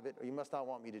me to have it, or you must not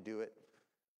want me to do it.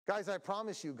 Guys, I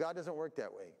promise you, God doesn't work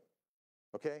that way.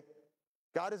 Okay?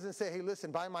 God doesn't say, hey,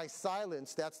 listen, by my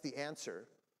silence, that's the answer.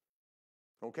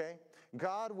 Okay?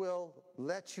 God will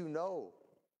let you know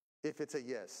if it's a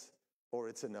yes or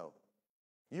it's a no.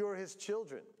 You're his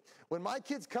children. When my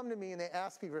kids come to me and they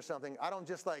ask me for something, I don't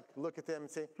just like look at them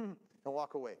and say, and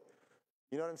walk away.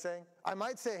 You know what I'm saying? I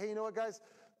might say, hey, you know what, guys?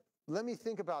 Let me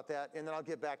think about that, and then I'll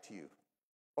get back to you.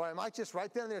 Or I might just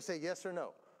right then and there say yes or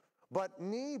no. But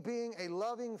me being a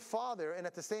loving father and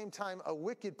at the same time a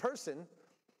wicked person,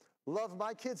 love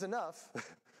my kids enough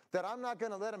that I'm not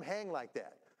going to let them hang like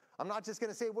that. I'm not just going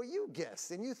to say, well, you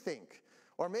guess and you think.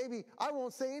 Or maybe I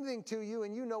won't say anything to you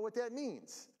and you know what that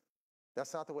means.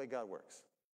 That's not the way God works.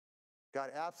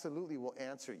 God absolutely will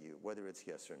answer you whether it's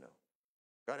yes or no.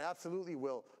 God absolutely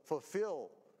will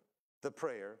fulfill the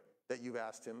prayer that you've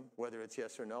asked him, whether it's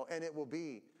yes or no, and it will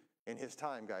be in his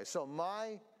time, guys. So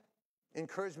my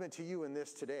encouragement to you in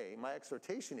this today, my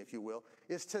exhortation, if you will,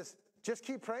 is to just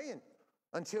keep praying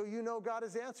until you know God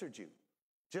has answered you.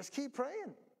 Just keep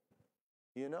praying.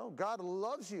 You know, God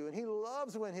loves you, and he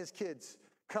loves when his kids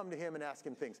come to him and ask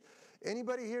him things.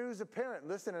 Anybody here who's a parent,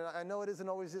 listen, and I know it isn't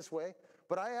always this way,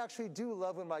 but I actually do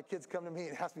love when my kids come to me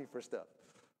and ask me for stuff.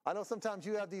 I know sometimes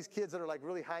you have these kids that are like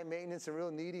really high maintenance and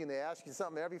real needy, and they ask you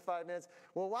something every 5 minutes.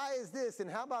 Well, why is this? And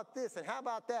how about this? And how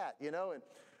about that? You know, and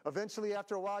eventually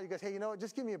after a while you go, hey, you know what?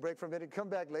 Just give me a break for a minute. Come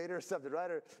back later or something, right?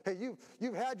 Or, hey,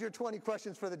 you've had your 20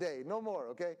 questions for the day. No more,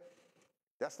 okay?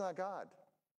 That's not God.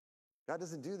 God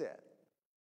doesn't do that.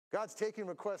 God's taking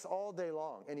requests all day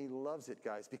long, and he loves it,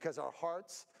 guys, because our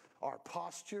hearts, our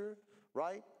posture,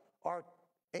 right, are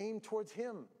aimed towards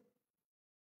him.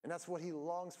 And that's what he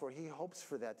longs for. He hopes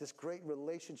for that, this great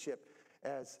relationship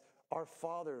as our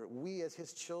Father, we as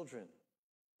his children,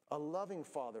 a loving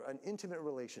Father, an intimate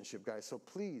relationship, guys. So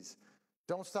please,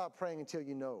 don't stop praying until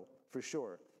you know for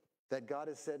sure that God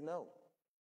has said no.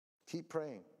 Keep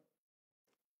praying.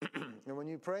 And when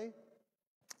you pray,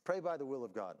 pray by the will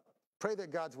of God. Pray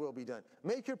that God's will be done.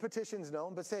 Make your petitions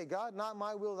known, but say, God, not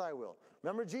my will, thy will.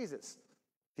 Remember Jesus.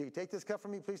 If you take this cup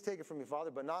from me, please take it from me, Father,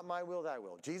 but not my will, thy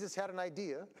will. Jesus had an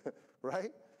idea,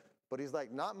 right? But he's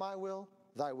like, not my will,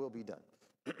 thy will be done.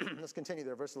 Let's continue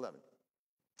there, verse 11.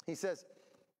 He says,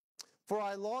 for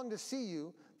I long to see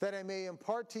you, that I may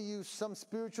impart to you some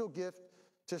spiritual gift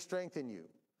to strengthen you.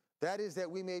 That is, that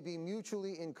we may be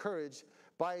mutually encouraged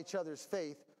by each other's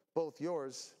faith, both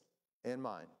yours and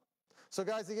mine. So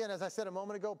guys, again, as I said a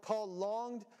moment ago, Paul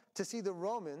longed to see the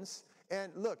Romans.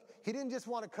 And look, he didn't just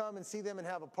want to come and see them and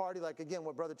have a party like, again,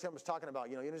 what Brother Tim was talking about.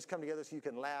 You know, you just come together so you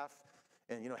can laugh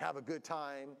and, you know, have a good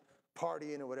time,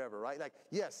 partying or whatever, right? Like,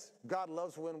 yes, God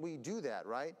loves when we do that,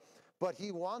 right? But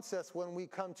he wants us when we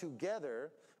come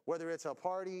together, whether it's a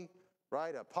party,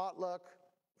 right, a potluck,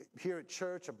 here at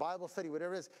church, a Bible study,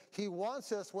 whatever it is. He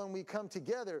wants us when we come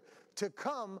together to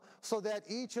come so that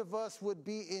each of us would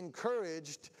be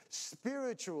encouraged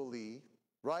spiritually,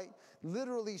 right?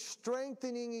 Literally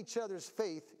strengthening each other's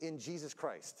faith in Jesus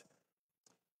Christ.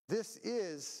 This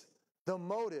is the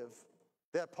motive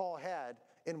that Paul had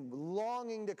in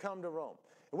longing to come to Rome.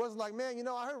 It wasn't like, man,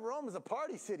 I heard Rome is a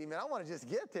party city, man. I want to just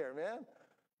get there, man.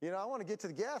 I want to get to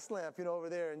the gas lamp, over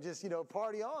there and just,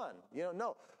 party on.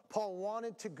 No. Paul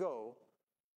wanted to go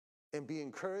and be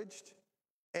encouraged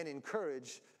and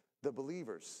encourage the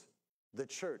believers, the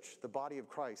church, the body of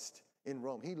Christ in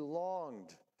Rome. He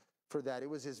longed for that. It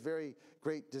was his very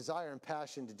great desire and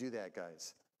passion to do that,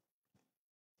 guys.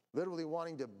 Literally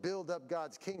wanting to build up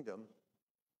God's kingdom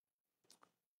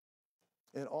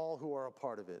and all who are a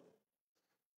part of it.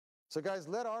 So, guys,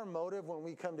 let our motive when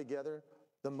we come together,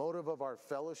 the motive of our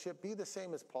fellowship, be the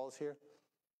same as Paul's here,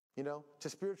 to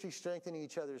spiritually strengthen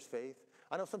each other's faith.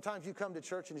 I know sometimes you come to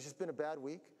church and it's just been a bad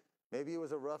week. Maybe it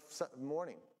was a rough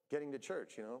morning getting to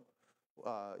church,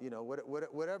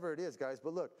 whatever it is, guys.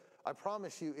 But look, I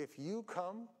promise you, if you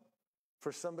come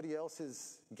for somebody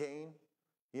else's gain,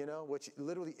 which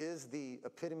literally is the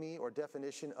epitome or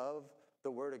definition of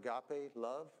the word agape,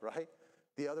 love, right?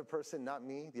 The other person, not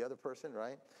me, the other person,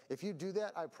 right? If you do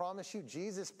that, I promise you,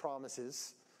 Jesus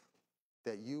promises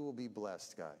that you will be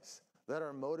blessed, guys. Let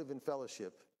our motive in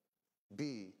fellowship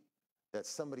be that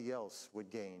somebody else would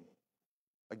gain.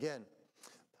 Again,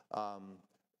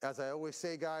 as I always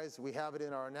say, guys, we have it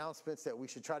in our announcements that we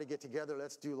should try to get together.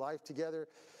 Let's do life together.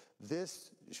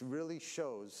 This really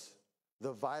shows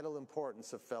the vital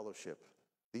importance of fellowship.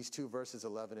 These two verses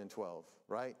 11 and 12,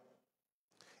 right?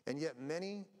 And yet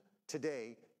many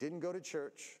today didn't go to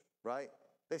church, right?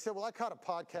 They said, well, I caught a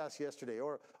podcast yesterday,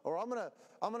 or I'm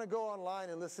gonna go online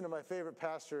and listen to my favorite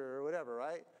pastor or whatever,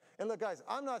 right? And look, guys,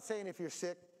 I'm not saying if you're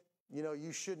sick,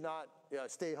 you should not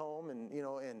stay home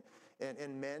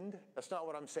and mend. That's not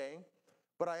what I'm saying.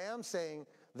 But I am saying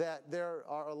that there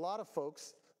are a lot of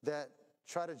folks that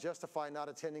try to justify not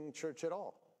attending church at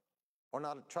all, or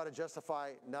try to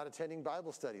justify not attending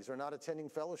Bible studies or not attending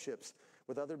fellowships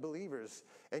with other believers.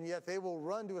 And yet they will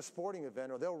run to a sporting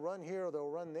event, or they'll run here or they'll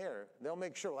run there. They'll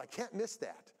make sure, well, I can't miss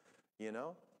that,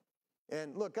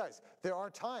 And look, guys, there are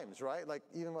times, right?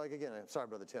 Again, I'm sorry,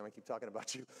 Brother Tim, I keep talking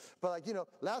about you. But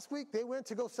last week they went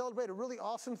to go celebrate a really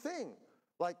awesome thing.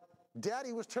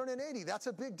 Daddy was turning 80. That's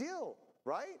a big deal,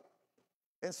 right?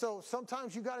 And so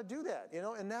sometimes you got to do that,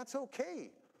 and that's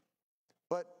okay.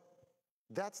 But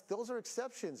those are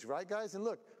exceptions, right, guys? And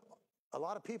look, a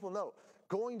lot of people know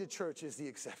going to church is the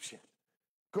exception.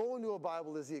 Going to a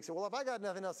Bible is the exception. Well, if I got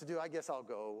nothing else to do, I guess I'll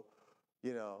go,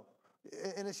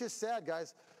 And it's just sad,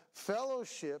 guys.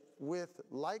 Fellowship with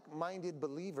like-minded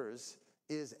believers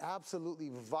is absolutely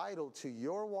vital to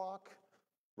your walk,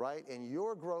 right, and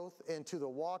your growth, and to the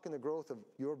walk and the growth of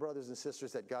your brothers and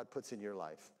sisters that God puts in your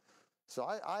life. So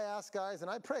I ask, guys,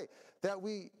 and I pray that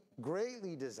we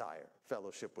greatly desire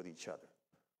fellowship with each other,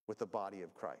 with the body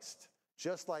of Christ,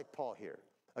 just like Paul here.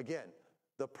 Again,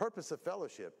 the purpose of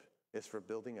fellowship is for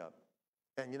building up.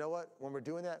 And you know what? When we're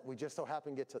doing that, we just so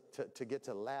happen to get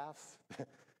to laugh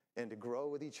and to grow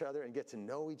with each other and get to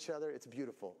know each other. It's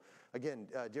beautiful. Again,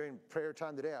 during prayer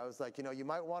time today, I was like, you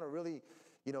might want to really,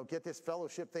 get this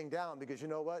fellowship thing down, because you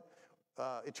know what?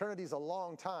 Eternity is a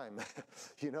long time,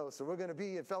 so we're going to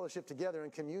be in fellowship together in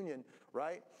communion,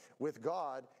 right, with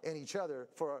God and each other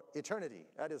for eternity.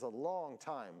 That is a long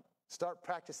time. Start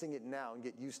practicing it now and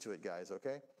get used to it, guys,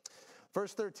 okay?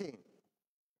 Verse 13,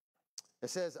 it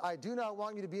says, I do not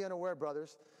want you to be unaware,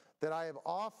 brothers, that I have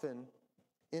often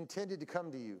intended to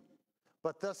come to you,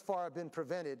 but thus far I've been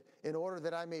prevented, in order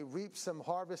that I may reap some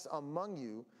harvest among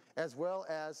you as well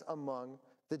as among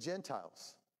the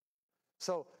Gentiles.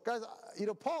 So, guys,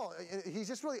 Paul, he's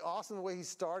just really awesome the way he's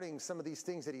starting some of these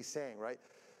things that he's saying, right?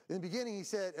 In the beginning, he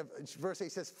said, verse 8, he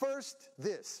says, first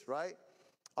this, right?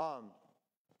 And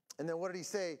then what did he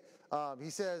say? He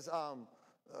says,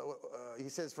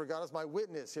 for God is my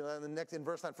witness, and the next in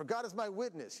verse 9, for God is my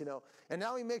witness, And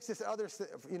now he makes this other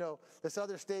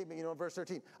statement, in verse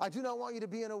 13. I do not want you to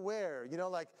be unaware,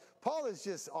 Paul is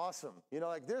just awesome,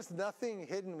 there's nothing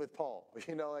hidden with Paul,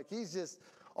 he's just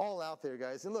all out there,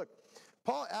 guys. And look,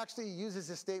 Paul actually uses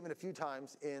this statement a few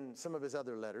times in some of his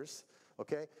other letters,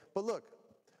 okay? But look,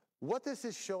 what this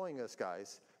is showing us,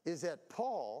 guys, is that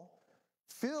Paul,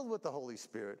 filled with the Holy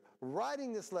Spirit,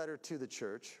 writing this letter to the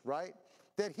church, right,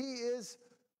 that he is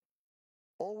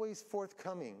always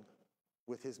forthcoming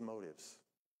with his motives.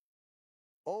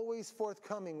 Always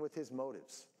forthcoming with his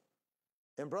motives.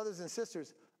 And brothers and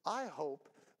sisters, I hope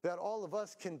that all of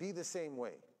us can be the same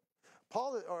way.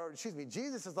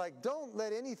 Jesus is like, don't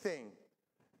let anything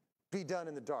be done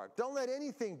in the dark. Don't let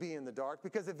anything be in the dark,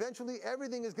 because eventually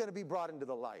everything is going to be brought into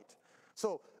the light.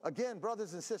 So again,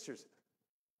 brothers and sisters,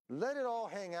 let it all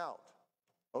hang out,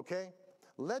 okay?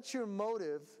 Let your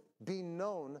motive be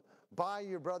known by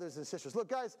your brothers and sisters. Look,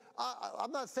 guys,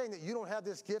 I'm not saying that you don't have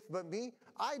this gift, but me,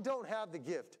 I don't have the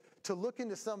gift to look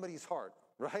into somebody's heart,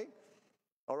 right?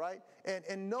 All right?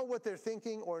 And know what they're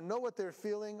thinking or know what they're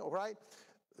feeling, all right?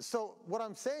 So what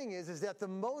I'm saying is that the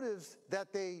motives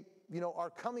that they, are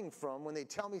coming from when they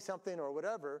tell me something or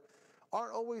whatever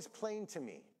aren't always plain to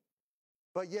me.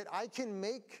 But yet I can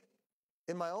make,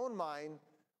 in my own mind,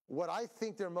 what I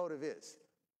think their motive is.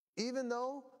 Even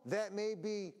though that may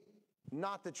be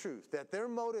not the truth, that their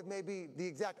motive may be the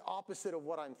exact opposite of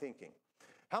what I'm thinking.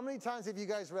 How many times have you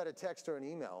guys read a text or an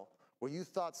email where you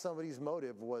thought somebody's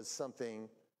motive was something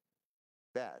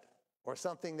bad or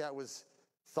something that was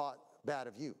thought bad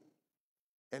of you?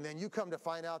 And then you come to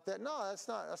find out that, no, that's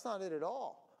not it at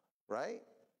all, right?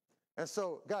 And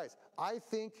so, guys, I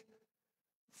think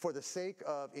for the sake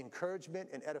of encouragement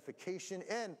and edification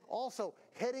and also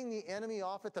heading the enemy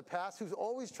off at the pass who's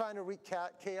always trying to wreak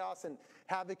chaos and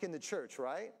havoc in the church,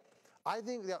 right? I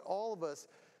think that all of us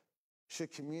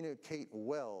should communicate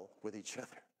well with each other.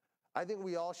 I think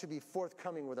we all should be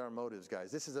forthcoming with our motives,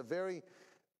 guys. This is a very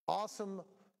awesome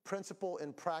principle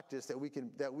and practice that we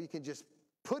can just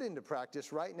put into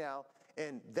practice right now,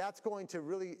 and that's going to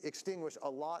really extinguish a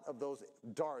lot of those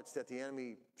darts that the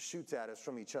enemy shoots at us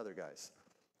from each other, guys.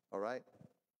 All right?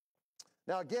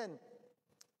 Now, again,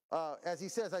 as he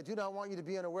says, I do not want you to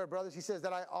be unaware, brothers. He says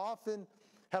that I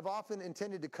have often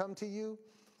intended to come to you.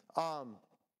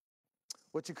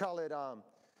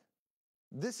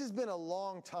 This has been a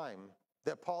long time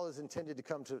that Paul has intended to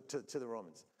come to the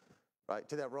Romans, right?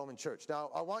 To that Roman church. Now,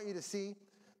 I want you to see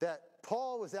that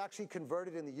Paul was actually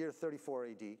converted in the year 34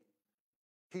 AD.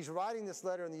 He's writing this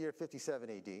letter in the year 57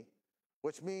 AD,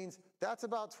 which means that's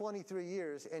about 23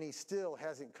 years, and he still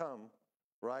hasn't come,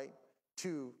 right,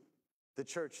 to the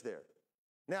church there.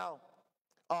 Now,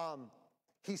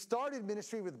 he started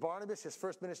ministry with Barnabas, his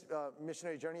first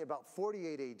missionary journey, about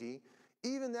 48 AD.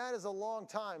 Even that is a long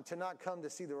time to not come to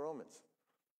see the Romans,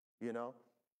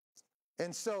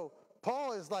 And so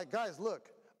Paul is like, guys, look,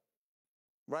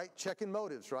 right, checking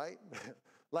motives, right?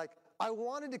 Like, I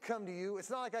wanted to come to you. It's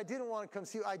not like I didn't want to come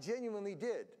see you. I genuinely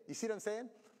did. You see what I'm saying?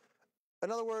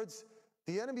 In other words,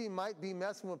 the enemy might be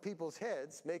messing with people's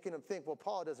heads, making them think, well,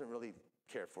 Paul doesn't really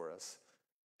care for us.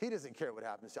 He doesn't care what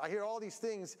happens. I hear all these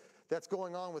things that's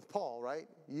going on with Paul, right?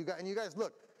 You guys,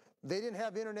 look, they didn't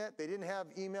have internet, they didn't have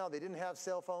email, they didn't have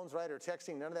cell phones, right, or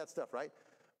texting, none of that stuff, right?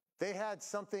 They had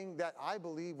something that I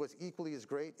believe was equally as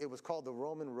great. It was called the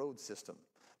Roman road system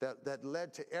that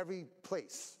led to every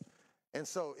place. And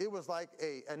so it was like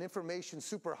an information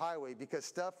superhighway because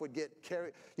stuff would get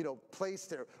carried, placed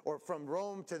there, or from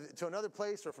Rome to another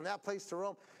place, or from that place to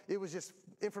Rome. It was just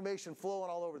information flowing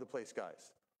all over the place,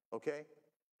 guys, okay?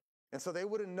 And so they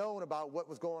would have known about what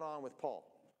was going on with Paul.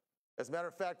 As a matter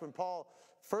of fact, when Paul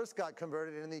first got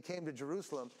converted and he came to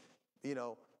Jerusalem,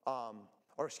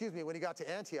 when he got to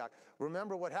Antioch,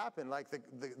 remember what happened? Like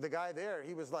the guy there,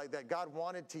 he was like that God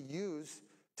wanted to use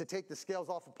to take the scales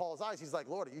off of Paul's eyes. He's like,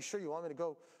 Lord, are you sure you want me to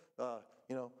go,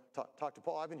 talk to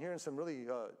Paul? I've been hearing some really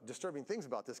disturbing things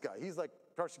about this guy. He's like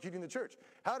persecuting the church.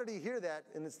 How did he hear that?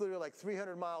 And it's literally like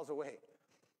 300 miles away.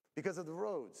 Because of the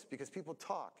roads, because people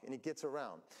talk and it gets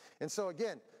around. And so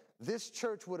again, this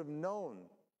church would have known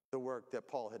the work that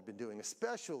Paul had been doing,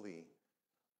 especially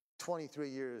 23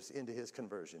 years into his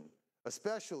conversion,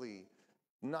 especially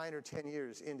 9 or 10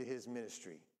 years into his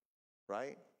ministry,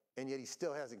 right? And yet he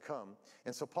still hasn't come.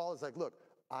 And so Paul is like, look,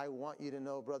 I want you to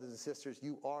know, brothers and sisters,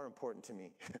 you are important to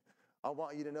me. I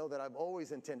want you to know that I've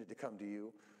always intended to come to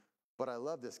you. But I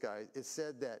love this guy. It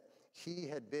said that he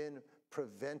had been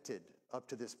prevented up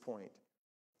to this point.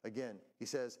 Again, he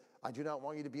says, I do not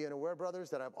want you to be unaware, brothers,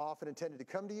 that I've often intended to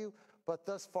come to you, but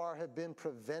thus far have been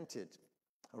prevented.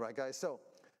 All right, guys, so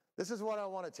this is what I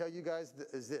want to tell you guys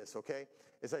is this, okay?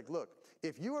 It's like, look,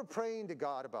 if you are praying to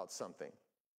God about something,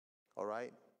 all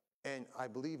right, and I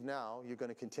believe now you're going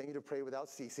to continue to pray without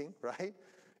ceasing, right?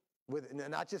 And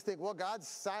not just think, well, God's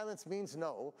silence means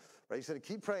no, right? You're going to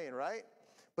keep praying, right?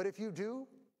 But if you do,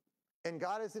 and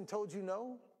God hasn't told you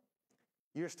no,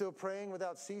 you're still praying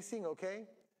without ceasing, okay?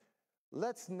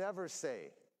 Let's never say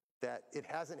that it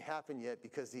hasn't happened yet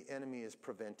because the enemy is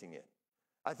preventing it.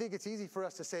 I think it's easy for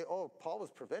us to say, oh, Paul was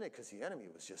prevented because the enemy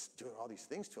was just doing all these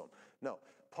things to him. No,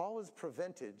 Paul was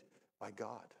prevented by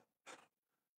God.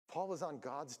 Paul was on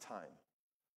God's time.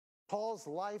 Paul's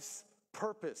life's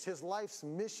purpose, his life's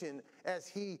mission, as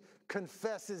he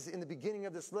confesses in the beginning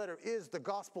of this letter, is the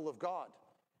gospel of God.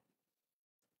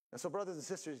 And so, brothers and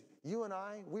sisters, you and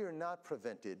I, we are not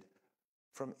prevented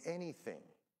from anything,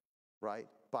 right,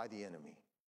 by the enemy.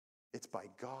 It's by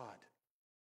God.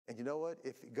 And you know what?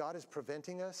 If God is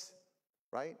preventing us,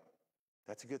 right,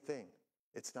 That's a good thing.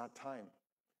 It's not time.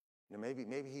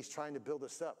 Maybe he's trying to build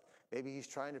us up. Maybe he's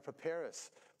trying to prepare us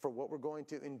for what we're going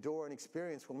to endure and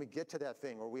experience when we get to that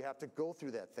thing or we have to go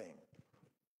through that thing.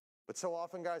 But so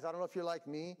often, guys, I don't know if you're like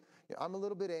me. I'm a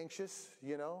little bit anxious,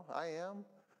 I am.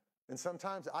 And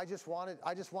sometimes I just want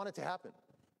it to happen.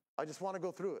 I just want to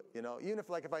go through it, Even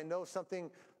if I know something,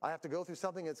 I have to go through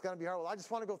something, it's going to be hard. Well, I just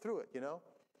want to go through it,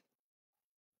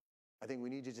 I think we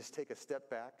need to just take a step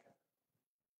back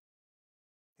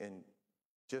and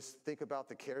just think about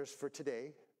the cares for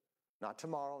today, not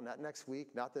tomorrow, not next week,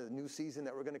 not the new season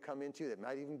that we're going to come into that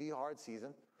might even be a hard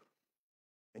season,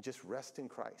 and just rest in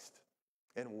Christ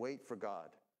and wait for God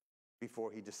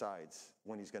before he decides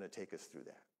when he's going to take us through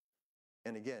that.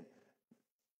 And again,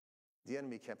 the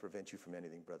enemy can't prevent you from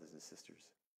anything, brothers and sisters.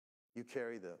 You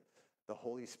carry the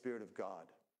Holy Spirit of God.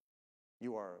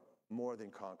 You are more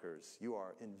than conquerors. You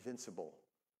are invincible.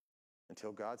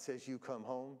 Until God says you come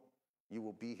home, you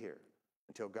will be here.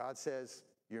 Until God says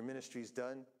your ministry's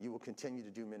done, you will continue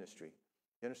to do ministry.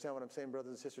 You understand what I'm saying,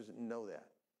 brothers and sisters? Know that.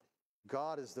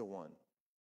 God is the one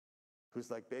who's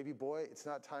like, baby boy, it's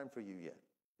not time for you yet,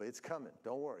 but it's coming.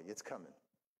 Don't worry, it's coming.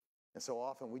 And so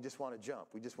often we just want to jump.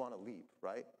 We just want to leap,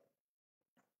 right?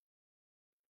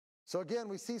 So again,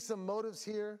 we see some motives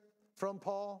here from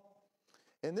Paul.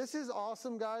 And this is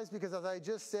awesome, guys, because as I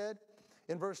just said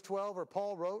in verse 12, or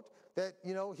Paul wrote that,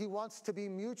 he wants to be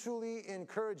mutually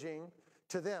encouraging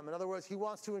to them. In other words, he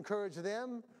wants to encourage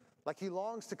them like he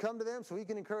longs to come to them so he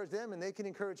can encourage them and they can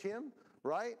encourage him,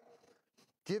 right?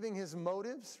 Giving his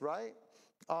motives, right?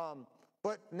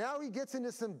 But now he gets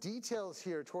into some details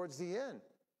here towards the end.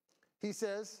 He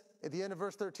says, at the end of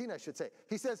verse 13, I should say,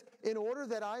 he says, in order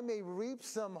that I may reap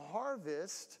some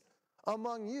harvest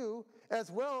among you as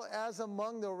well as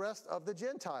among the rest of the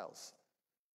Gentiles.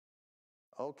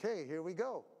 Okay, here we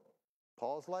go.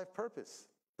 Paul's life purpose,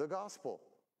 the gospel.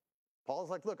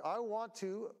 Paul's like, look, I want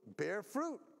to bear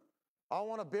fruit. I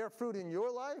want to bear fruit in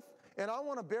your life, and I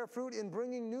want to bear fruit in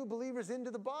bringing new believers into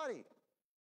the body.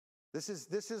 This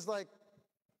is like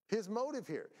his motive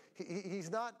here.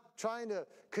 He's not trying to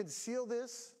conceal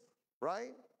this,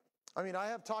 right? I mean, I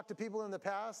have talked to people in the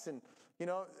past, and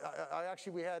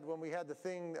when we had the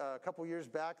thing a couple years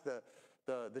back,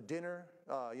 the dinner,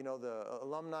 the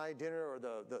alumni dinner or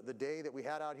the day that we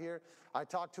had out here, I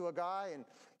talked to a guy and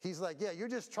he's like, yeah, you're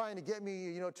just trying to get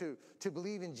me, to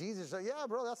believe in Jesus. So, yeah,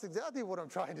 bro, that's exactly what I'm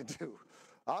trying to do.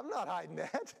 I'm not hiding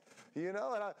that, and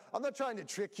I'm not trying to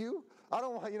trick you.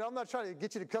 I'm not trying to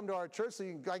get you to come to our church so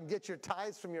I can get your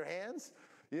tithes from your hands.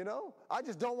 I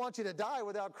just don't want you to die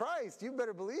without Christ. You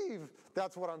better believe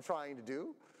that's what I'm trying to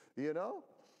do,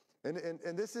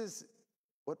 And this is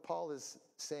what Paul is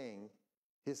saying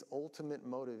his ultimate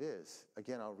motive is.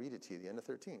 Again, I'll read it to you, the end of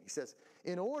 13. He says,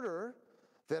 in order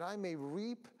that I may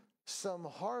reap some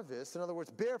harvest, in other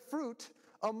words, bear fruit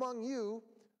among you,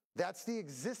 that's the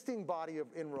existing body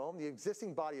in Rome, the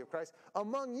existing body of Christ,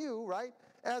 among you, right,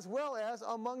 as well as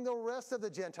among the rest of the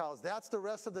Gentiles. That's the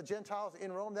rest of the Gentiles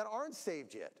in Rome that aren't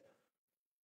saved yet.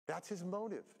 That's his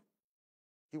motive.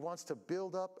 He wants to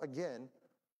build up, again,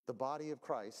 the body of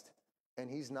Christ, and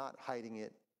he's not hiding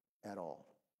it at all.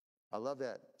 I love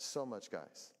that so much,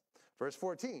 guys. Verse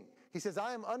 14, he says,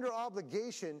 I am under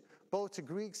obligation both to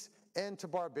Greeks and to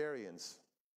barbarians.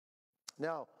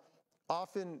 Now,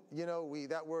 often,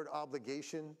 that word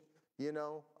obligation,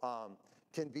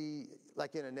 can be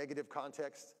like in a negative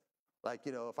context. Like,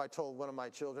 if I told one of my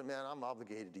children, man, I'm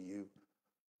obligated to you.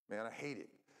 Man, I hate it.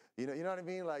 You know what I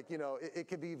mean? Like, it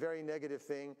could be a very negative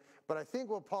thing. But I think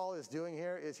what Paul is doing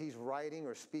here is he's writing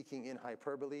or speaking in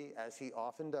hyperbole, as he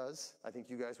often does. I think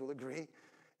you guys will agree.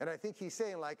 And I think he's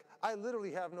saying, like, I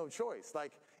literally have no choice.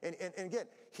 Like, and again,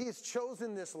 he has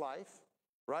chosen this life,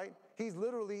 right? He's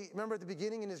literally, remember at the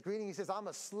beginning in his greeting, he says, I'm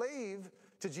a slave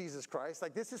to Jesus Christ.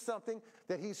 Like, this is something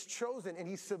that he's chosen and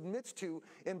he submits to,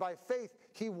 and by faith,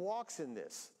 he walks in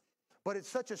this. But it's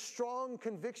such a strong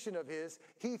conviction of his,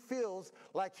 he feels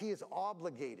like he is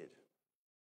obligated.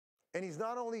 And he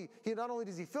not only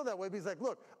does he feel that way, but he's like,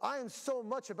 look, I am so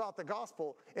much about the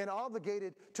gospel and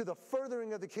obligated to the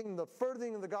furthering of the kingdom, the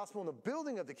furthering of the gospel and the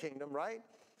building of the kingdom, right?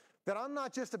 That I'm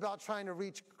not just about trying to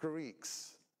reach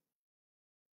Greeks,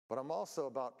 but I'm also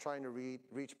about trying to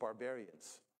reach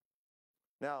barbarians.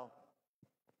 Now,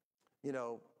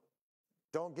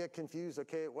 don't get confused,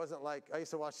 okay? It wasn't like, I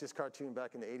used to watch this cartoon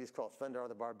back in the 80s called Thundarr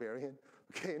the Barbarian,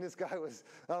 okay? And this guy was,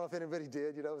 I don't know if anybody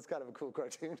did, it was kind of a cool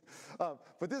cartoon.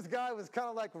 But this guy was kind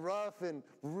of like rough and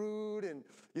rude, and,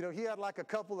 he had like a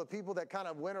couple of people that kind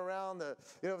of went around it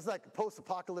was like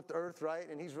post-apocalyptic Earth, right?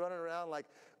 And he's running around like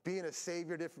being a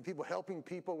savior to different people, helping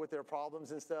people with their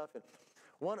problems and stuff. And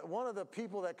One of the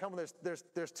people that come,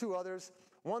 there's two others.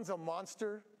 One's a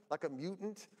monster, like a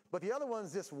mutant, but the other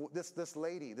one's this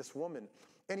lady, this woman.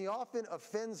 And he often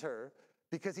offends her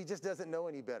because he just doesn't know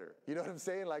any better. You know what I'm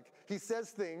saying? Like, he says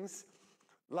things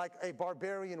like a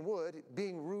barbarian would,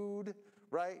 being rude,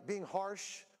 right? Being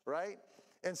harsh, right?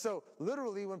 And so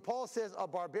literally when Paul says a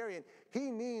barbarian,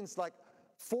 he means like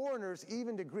foreigners,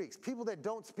 even to Greeks, people that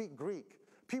don't speak Greek,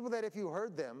 people that if you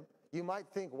heard them, you might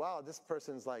think, wow, this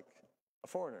person's like a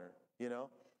foreigner, you know?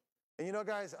 And you know,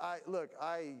 guys, I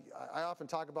often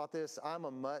talk about this. I'm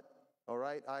a mutt, all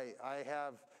right? I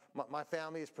have, my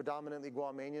family is predominantly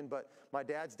Guamanian, but my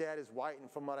dad's dad is white,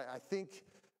 and from what I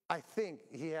think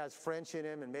he has French in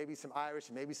him, and maybe some Irish,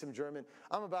 and maybe some German.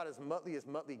 I'm about as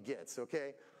Muttley gets,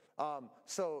 okay?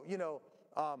 So, you know,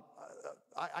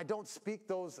 I don't speak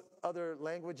those other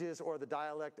languages or the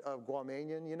dialect of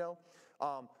Guamanian, you know?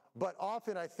 But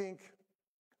often I think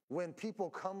when people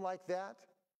come like that,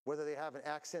 whether they have an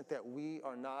accent that we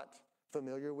are not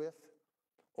familiar with,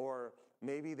 or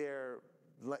maybe their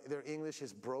English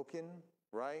is broken,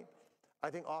 right?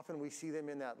 I think often we see them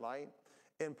in that light.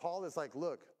 And Paul is like,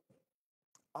 look,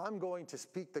 I'm going to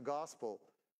speak the gospel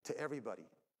to everybody.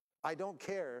 I don't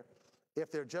care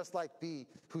if they're just like me,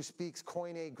 who speaks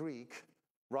Koine Greek,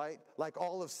 right? Like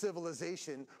all of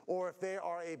civilization, or if they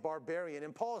are a barbarian.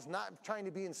 And Paul is not trying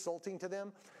to be insulting to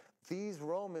them. These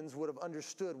Romans would have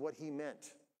understood what he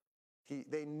meant.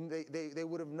 They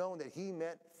would have known that he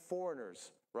meant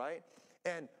foreigners, right?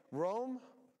 And Rome,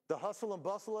 the hustle and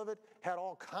bustle of it, had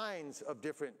all kinds of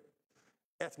different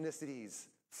ethnicities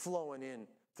flowing in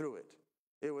through it.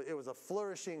 It was a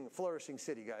flourishing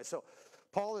city, guys. So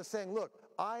Paul is saying, look,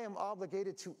 I am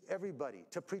obligated to everybody,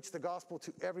 to preach the gospel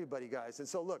to everybody, guys. And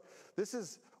so look, this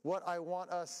is what I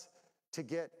want us to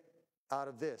get out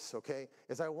of this, okay?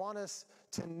 Is I want us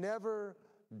to never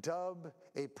dub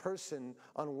a person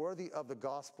unworthy of the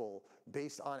gospel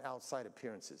based on outside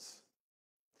appearances.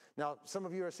 Now, some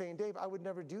of you are saying, Dave, I would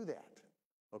never do that,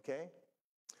 okay?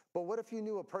 But what if you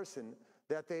knew a person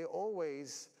that they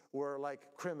always were like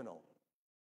criminal,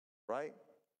 right?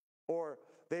 Or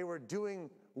they were doing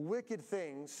wicked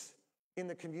things in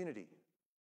the community,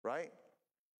 right?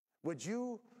 Would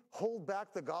you hold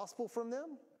back the gospel from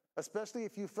them? Especially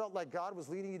if you felt like God was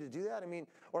leading you to do that? I mean,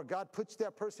 or God puts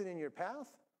that person in your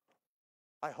path?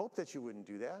 I hope that you wouldn't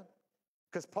do that.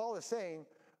 Because Paul is saying,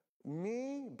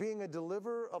 me being a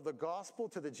deliverer of the gospel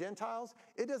to the Gentiles,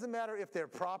 it doesn't matter if they're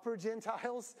proper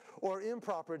Gentiles or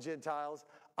improper Gentiles,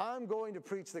 I'm going to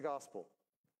preach the gospel.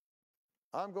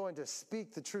 I'm going to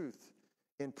speak the truth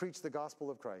and preach the gospel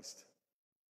of Christ.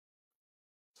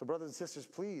 So brothers and sisters,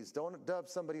 please don't dub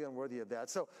somebody unworthy of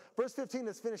that. So verse 15,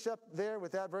 let's finish up there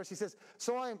with that verse. He says,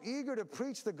 so I am eager to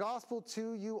preach the gospel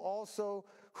to you also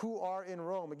who are in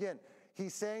Rome. Again,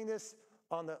 he's saying this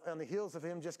on the heels of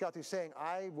him just got through saying,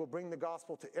 I will bring the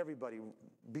gospel to everybody,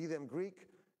 be them Greek,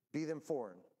 be them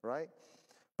foreign, right?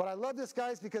 But I love this,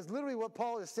 guys, because literally what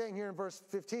Paul is saying here in verse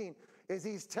 15 is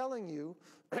he's telling you,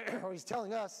 or he's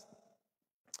telling us,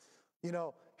 you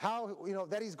know, how, you know,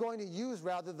 that he's going to use,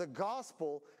 rather, the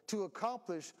gospel to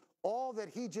accomplish all that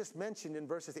he just mentioned in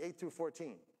verses 8 through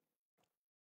 14.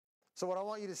 So what I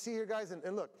want you to see here, guys,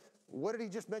 and look, what did he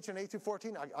just mention in 8 through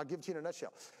 14? I'll give it to you in a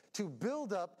nutshell. To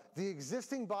build up the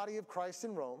existing body of Christ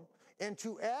in Rome and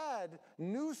to add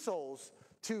new souls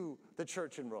to the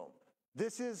church in Rome.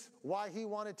 This is why he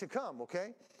wanted to come,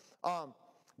 okay?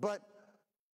 But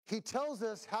he tells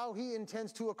us how he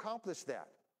intends to accomplish that.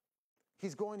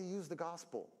 He's going to use the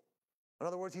gospel. In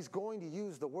other words, he's going to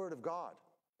use the word of God.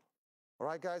 All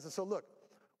right, guys? And so look,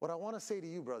 what I want to say to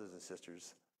you, brothers and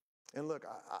sisters, and look,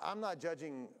 I'm not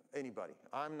judging anybody.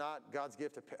 I'm not God's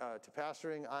gift to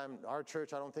pastoring. Our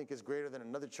church, I don't think, is greater than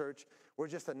another church. We're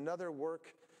just another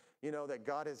work, you know, that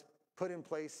God has put in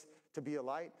place to be a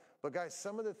light. But guys,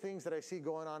 some of the things that I see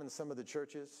going on in some of the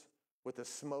churches with the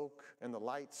smoke and the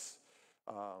lights,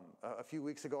 a few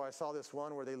weeks ago, I saw this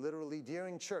one where they literally,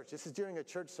 during church, this is during a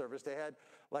church service, they had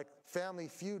like Family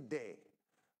Feud Day,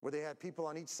 where they had people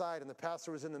on each side and the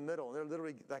pastor was in the middle, and they're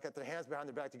literally like at their hands behind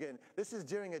their back to get in. This is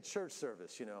during a church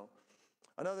service, you know.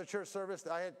 Another church service,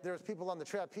 there was people on the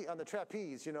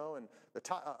trapeze, you know, and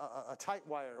a tight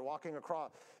wire walking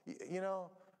across, you know.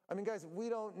 I mean, guys, we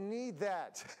don't need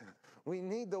that. We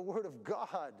need the word of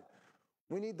God.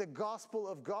 We need the gospel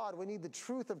of God. We need the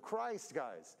truth of Christ,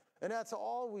 guys. And that's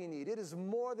all we need. It is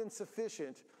more than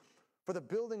sufficient for the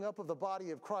building up of the body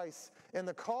of Christ and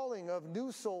the calling of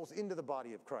new souls into the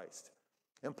body of Christ.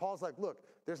 And Paul's like, look,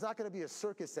 there's not going to be a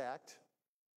circus act.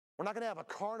 We're not going to have a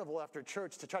carnival after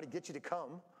church to try to get you to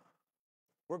come.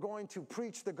 We're going to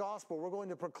preach the gospel. We're going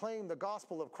to proclaim the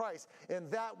gospel of Christ, and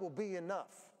that will be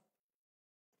enough.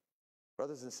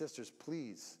 Brothers and sisters,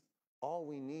 please, all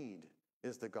we need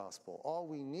is the gospel. All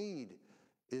we need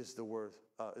is the word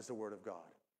of God.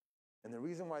 And the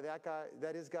reason why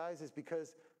that is, guys, is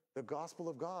because the gospel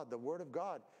of God, the word of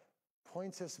God,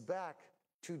 points us back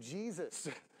to Jesus.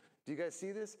 Do you guys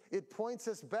see this? It points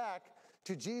us back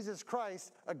to Jesus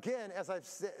Christ. Again, as I've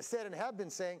said and have been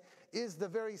saying, is the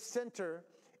very center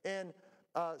and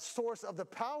source of the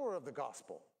power of the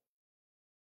gospel.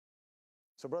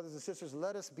 So, brothers and sisters,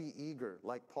 let us be eager,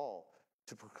 like Paul,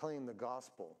 to proclaim the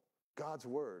gospel, God's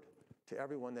word, to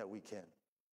everyone that we can.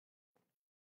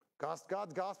 God's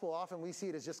gospel, often we see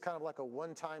it as just kind of like a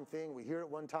one-time thing. We hear it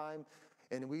one time,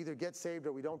 and we either get saved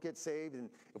or we don't get saved. And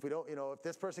if we don't, if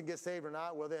this person gets saved or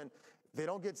not, well then, if they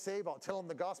don't get saved, I'll tell them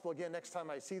the gospel again next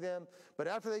time I see them. But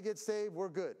after they get saved, we're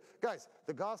good. Guys,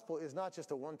 the gospel is not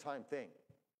just a one-time thing.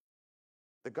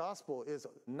 The gospel is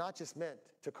not just meant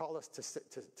to call us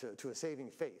to a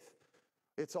saving faith.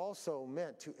 It's also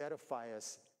meant to edify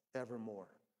us evermore.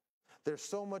 There's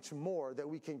so much more that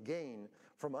we can gain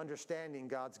from understanding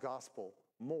God's gospel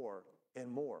more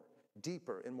and more,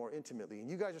 deeper and more intimately. And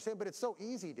you guys are saying, but it's so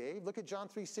easy, Dave. Look at John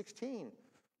 3:16.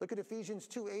 Look at Ephesians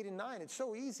 2:8 and 9. It's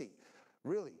so easy.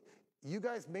 Really, you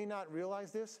guys may not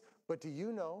realize this, but do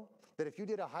you know that if you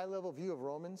did a high-level view of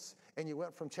Romans and you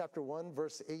went from chapter 1,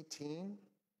 verse 18,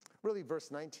 really verse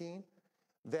 19,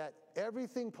 that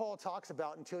everything Paul talks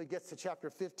about until he gets to chapter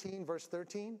 15, verse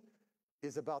 13,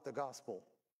 is about the gospel.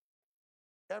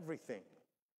 Everything.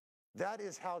 That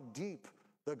is how deep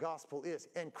the gospel is.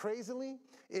 And crazily,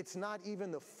 it's not even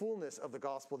the fullness of the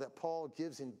gospel that Paul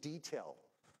gives in detail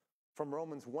from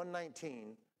Romans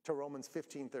 1:19 to Romans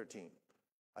 15:13.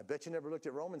 I bet you never looked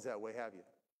at Romans that way, have you?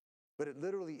 But it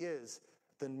literally is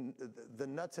the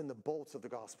nuts and the bolts of the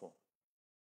gospel.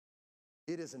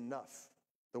 It is enough.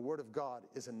 The word of God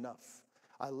is enough.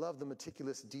 I love the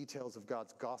meticulous details of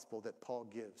God's gospel that Paul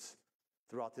gives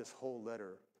throughout this whole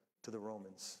letter to the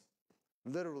Romans.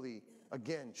 Literally,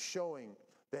 again, showing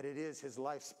that it is his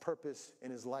life's purpose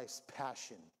and his life's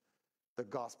passion, the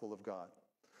gospel of God.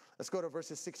 Let's go to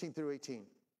verses 16 through 18.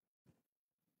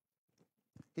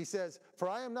 He says, "For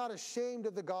I am not ashamed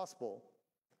of the gospel,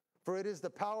 for it is the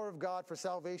power of God for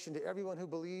salvation to everyone who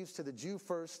believes, to the Jew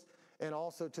first and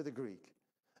also to the Greek."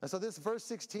 And so this verse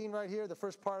 16 right here, the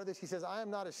first part of this, he says, I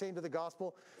am not ashamed of the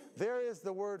gospel. There is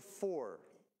the word for.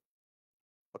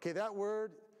 Okay, that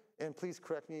word, and please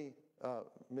correct me,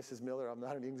 Mrs. Miller, I'm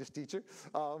not an English teacher,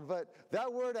 but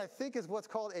that word I think is what's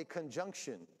called a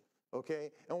conjunction,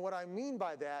 okay? And what I mean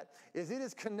by that is it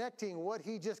is connecting what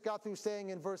he just got through saying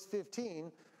in verse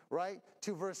 15, right,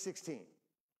 to verse 16.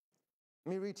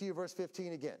 Let me read to you verse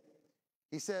 15 again.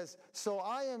 He says, "So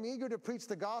I am eager to preach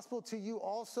the gospel to you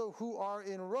also who are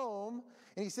in Rome."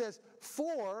 And he says,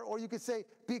 "For," or you could say,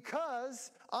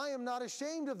 "because I am not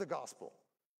ashamed of the gospel."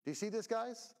 Do you see this,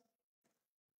 guys?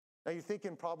 Now you're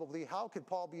thinking probably, how could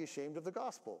Paul be ashamed of the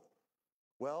gospel?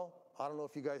 Well, I don't know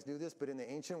if you guys knew this, but in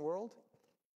the ancient world,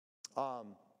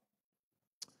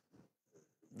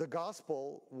 the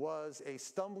gospel was a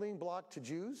stumbling block to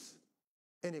Jews,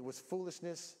 and it was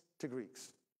foolishness to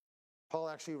Greeks. Paul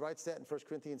actually writes that in 1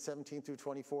 Corinthians 17 through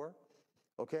 24,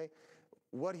 okay?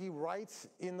 What he writes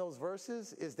in those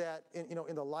verses is that, in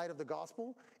the light of the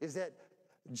gospel, is that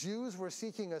Jews were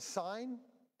seeking a sign,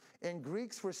 and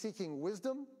Greeks were seeking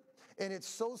wisdom. And it's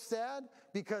so sad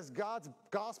because God's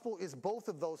gospel is both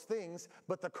of those things,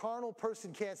 but the carnal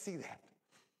person can't see that.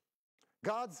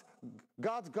 God's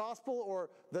gospel, or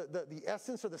the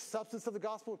essence or the substance of the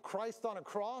gospel, Christ on a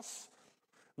cross,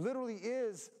 literally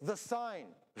is the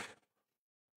sign,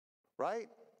 right?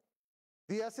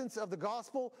 The essence of the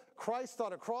gospel, Christ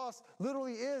on a cross,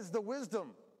 literally is the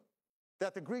wisdom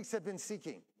that the Greeks have been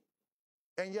seeking.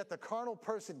 And yet the carnal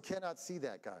person cannot see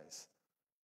that, guys.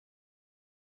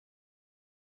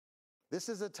 This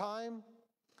is a time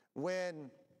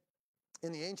when,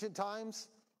 in the ancient times,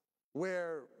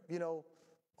 where,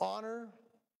 honor,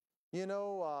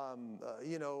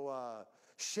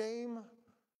 shame,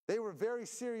 they were very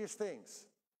serious things.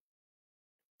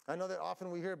 I know that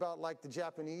often we hear about, like the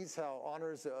Japanese, how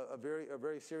honor is a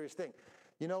very serious thing.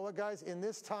 You know what, guys? In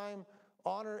this time,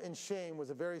 honor and shame was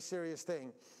a very serious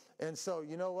thing. And so,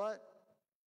 you know what?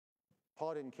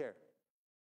 Paul didn't care.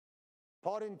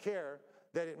 Paul didn't care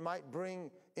that it might bring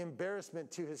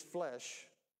embarrassment to his flesh,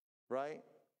 right?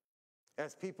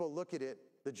 As people look at it,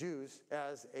 the Jews,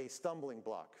 as a stumbling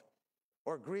block.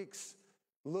 Or Greeks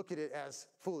look at it as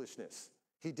foolishness.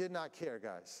 He did not care,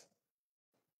 guys.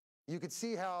 You could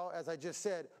see how, as I just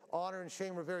said, honor and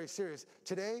shame were very serious.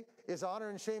 Today, is honor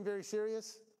and shame very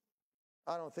serious?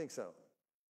 I don't think so.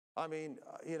 I mean,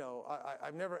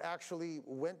 I've never actually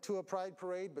went to a pride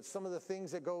parade, but some of the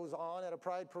things that goes on at a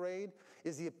pride parade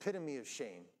is the epitome of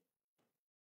shame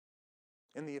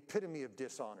and the epitome of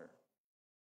dishonor.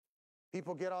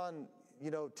 People get on,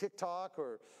 TikTok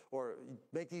or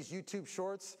make these YouTube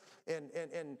shorts, and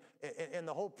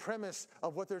the whole premise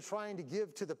of what they're trying to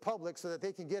give to the public so that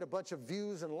they can get a bunch of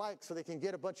views and likes, so they can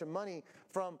get a bunch of money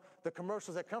from the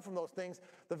commercials that come from those things,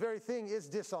 the very thing is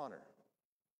dishonor.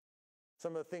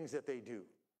 Some of the things that they do.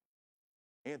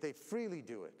 And they freely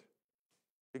do it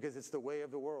because it's the way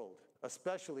of the world,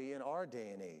 especially in our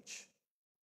day and age.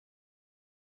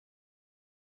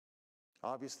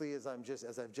 Obviously, as I've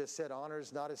just said, honor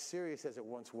is not as serious as it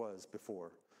once was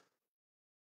before.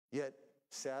 Yet,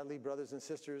 sadly, brothers and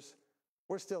sisters,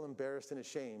 we're still embarrassed and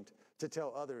ashamed to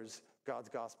tell others God's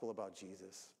gospel about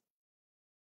Jesus.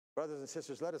 Brothers and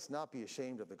sisters, let us not be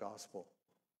ashamed of the gospel.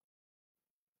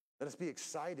 Let us be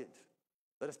excited.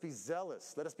 Let us be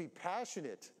zealous. Let us be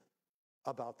passionate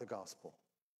about the gospel.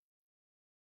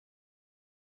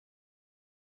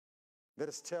 Let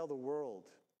us tell the world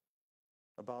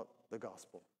about the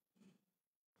gospel.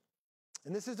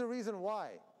 And this is the reason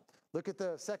why. Look at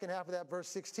the second half of that verse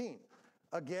 16.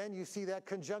 Again, you see that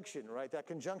conjunction, right? That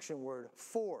conjunction word,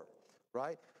 for,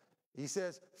 right? He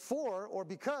says, for or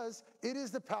because it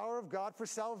is the power of God for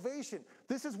salvation.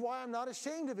 This is why I'm not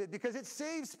ashamed of it, because it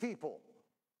saves people.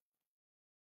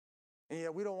 And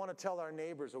yet we don't want to tell our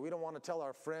neighbors, or we don't want to tell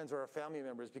our friends or our family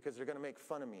members because they're going to make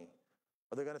fun of me,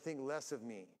 or they're going to think less of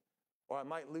me, or I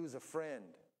might lose a friend.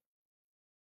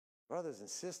 Brothers and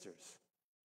sisters,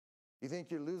 you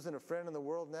think you're losing a friend in the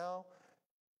world now?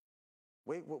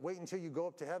 Wait until you go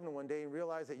up to heaven one day and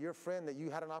realize that your friend that you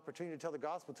had an opportunity to tell the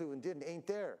gospel to and didn't ain't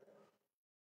there.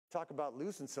 Talk about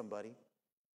losing somebody.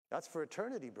 That's for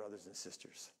eternity, brothers and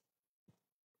sisters.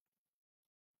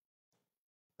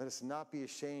 Let us not be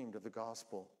ashamed of the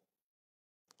gospel.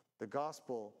 The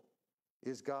gospel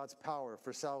is God's power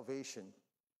for salvation.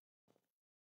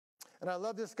 And I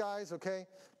love this, guys, okay?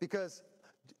 Because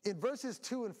in verses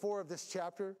 2 and 4 of this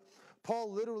chapter,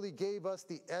 Paul literally gave us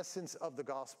the essence of the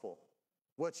gospel,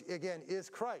 which, again, is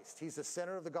Christ. He's the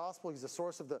center of the gospel. He's the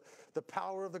source of the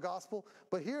power of the gospel.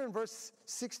 But here in verse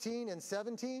 16 and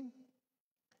 17,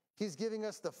 he's giving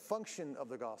us the function of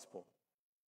the gospel.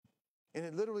 And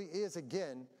it literally is,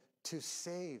 again, to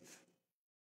save.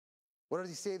 What does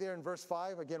he say there in verse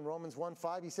 5? Again, Romans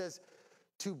 1:5. He says,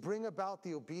 to bring about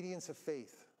the obedience of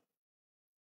faith.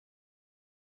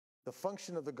 The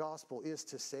function of the gospel is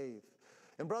to save.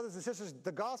 And brothers and sisters,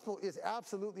 the gospel is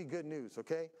absolutely good news,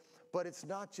 okay? But it's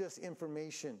not just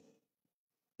information.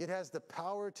 It has the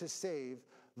power to save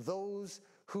those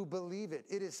who believe it.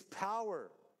 It is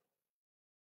power.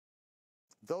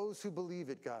 Those who believe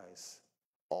it, guys.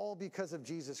 All because of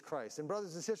Jesus Christ. And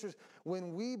brothers and sisters,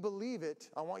 when we believe it,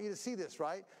 I want you to see this,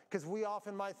 right? Because we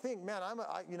often might think, man,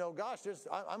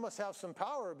 I must have some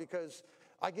power because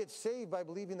I get saved by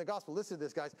believing the gospel. Listen to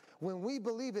this, guys. When we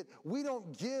believe it, we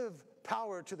don't give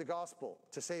power to the gospel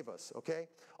to save us, okay?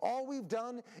 All we've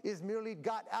done is merely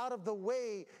got out of the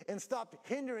way and stopped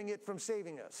hindering it from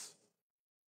saving us.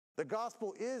 The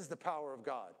gospel is the power of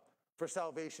God for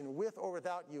salvation with or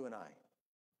without you and I.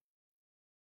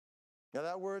 Now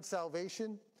that word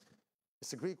salvation,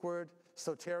 it's the Greek word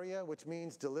soteria, which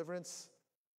means deliverance,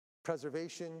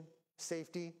 preservation,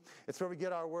 safety. It's where we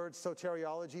get our word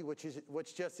soteriology,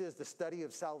 which just is the study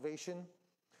of salvation.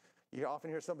 You often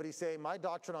hear somebody say, my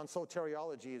doctrine on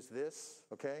soteriology is this,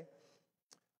 okay?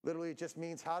 Literally, it just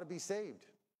means how to be saved.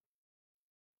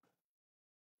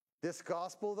 This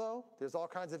gospel, though, there's all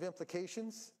kinds of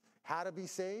implications. How to be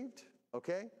saved,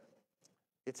 okay?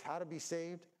 It's how to be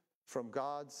saved from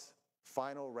God's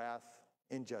final wrath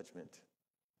and judgment.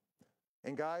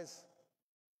 And guys,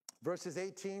 verses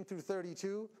 18 through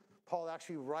 32, Paul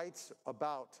actually writes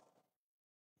about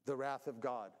the wrath of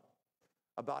God,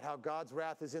 about how God's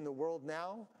wrath is in the world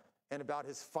now, and about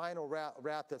his final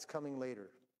wrath that's coming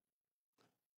later.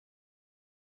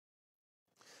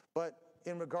 But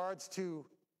in regards to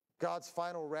God's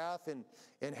final wrath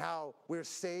and how we're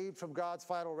saved from God's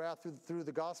final wrath through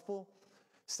the gospel,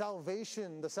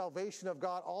 the salvation of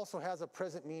God also has a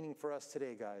present meaning for us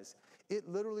today, guys. It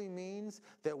literally means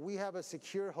that we have a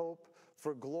secure hope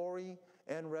for glory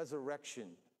and resurrection.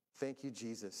 Thank you,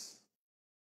 Jesus.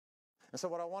 And so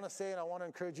what I want to say, and I want to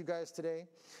encourage you guys today,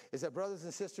 is that brothers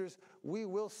and sisters, we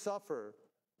will suffer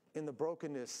in the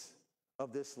brokenness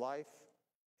of this life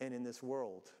and in this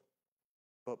world.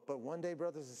 But one day,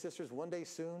 brothers and sisters, one day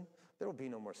soon, there will be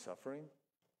no more suffering.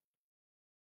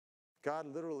 God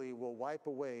literally will wipe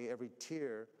away every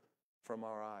tear from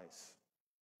our eyes.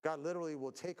 God literally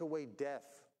will take away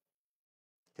death.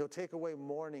 He'll take away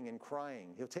mourning and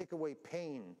crying. He'll take away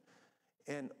pain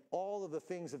and all of the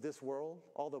things of this world,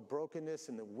 all the brokenness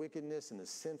and the wickedness and the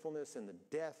sinfulness and the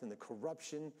death and the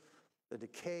corruption, the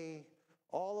decay,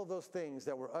 all of those things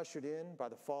that were ushered in by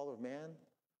the fall of man,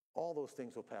 all those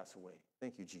things will pass away.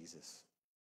 Thank you, Jesus.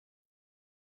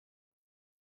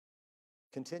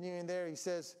 Continuing there, he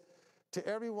says, to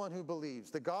everyone who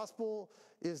believes. The gospel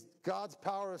is God's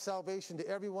power of salvation to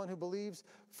everyone who believes,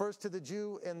 first to the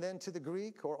Jew and then to the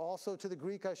Greek, or also to the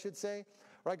Greek, I should say.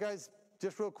 All right, guys,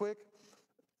 just real quick.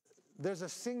 There's a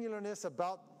singularness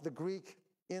about the Greek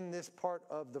in this part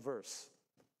of the verse.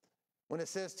 When it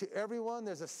says to everyone,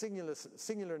 there's a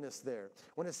singularness there.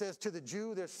 When it says to the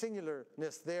Jew, there's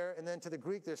singularness there. And then to the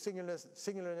Greek, there's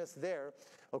singularness there.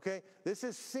 Okay? This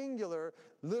is singular,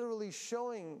 literally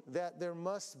showing that there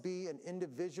must be an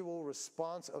individual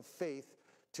response of faith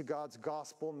to God's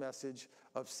gospel message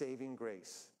of saving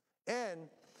grace. And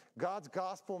God's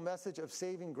gospel message of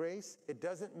saving grace, it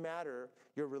doesn't matter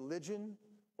your religion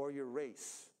or your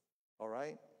race. All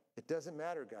right? It doesn't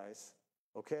matter, guys.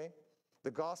 Okay?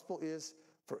 The gospel is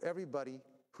for everybody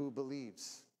who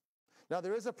believes. Now,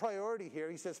 there is a priority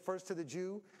here. He says first to the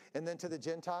Jew and then to the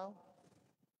Gentile.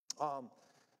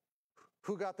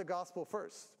 Who got the gospel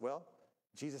first? Well,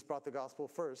 Jesus brought the gospel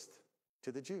first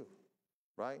to the Jew,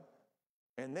 right?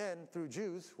 And then through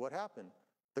Jews, what happened?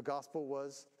 The gospel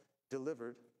was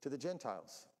delivered to the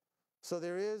Gentiles. So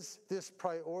there is this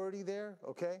priority there,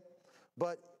 okay?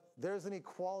 But there's an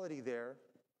equality there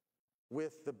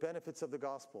with the benefits of the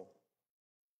gospel.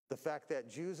 The fact that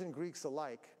Jews and Greeks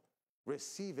alike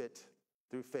receive it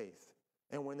through faith.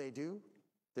 And when they do,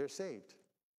 they're saved.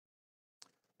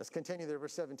 Let's continue there,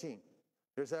 verse 17.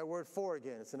 There's that word for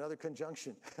again. It's another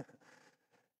conjunction.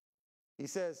 He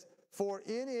says, for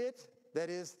in it, that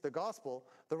is the gospel,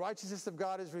 the righteousness of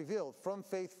God is revealed from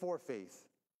faith for faith.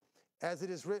 As it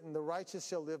is written, the righteous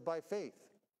shall live by faith.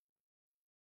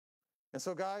 And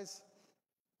so, guys,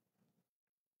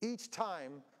 each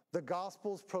time the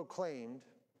gospel's proclaimed,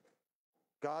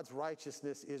 God's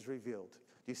righteousness is revealed.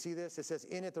 Do you see this? It says,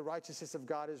 in it the righteousness of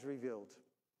God is revealed.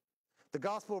 The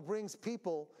gospel brings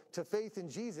people to faith in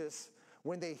Jesus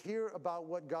when they hear about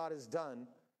what God has done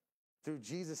through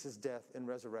Jesus' death and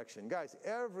resurrection. Guys,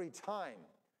 every time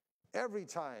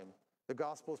the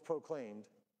gospel is proclaimed,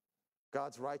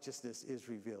 God's righteousness is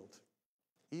revealed.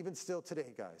 Even still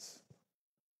today, guys.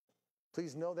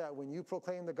 Please know that when you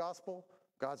proclaim the gospel,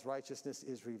 God's righteousness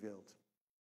is revealed.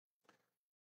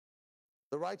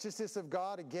 The righteousness of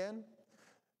God, again,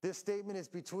 this statement is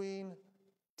between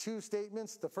two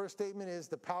statements. The first statement is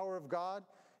the power of God.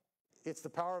 It's the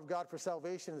power of God for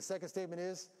salvation. The second statement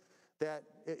is that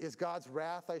it is God's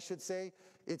wrath, I should say.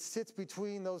 It sits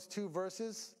between those two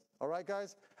verses. All right,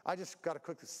 guys? I just got to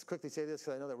quickly say this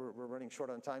because I know that we're running short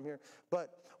on time here. But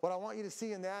what I want you to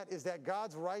see in that is that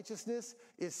God's righteousness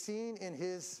is seen in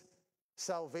his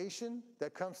salvation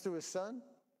that comes through his Son,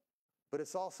 but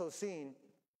it's also seen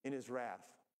in his wrath.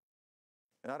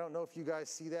 And I don't know if you guys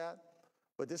see that,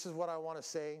 but this is what I want to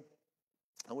say.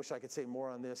 I wish I could say more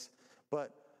on this,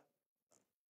 but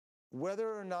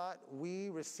whether or not we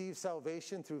receive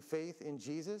salvation through faith in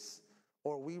Jesus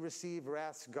or we receive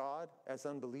wrath God as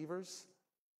unbelievers,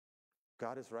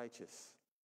 God is righteous.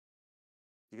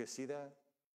 You guys see that?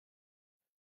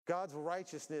 God's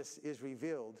righteousness is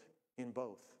revealed in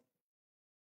both.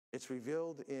 It's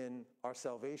revealed in our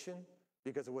salvation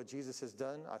because of what Jesus has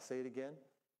done. I'll say it again.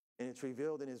 And it's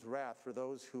revealed in his wrath for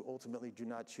those who ultimately do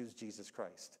not choose Jesus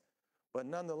Christ. But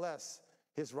nonetheless,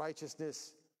 his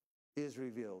righteousness is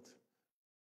revealed.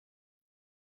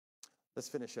 Let's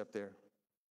finish up there.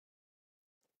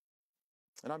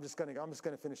 And I'm just going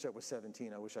to finish up with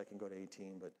 17. I wish I can go to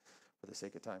 18, but for the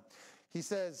sake of time. He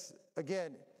says,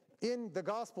 again, in the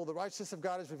gospel, the righteousness of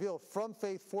God is revealed from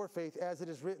faith for faith, as it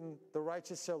is written, the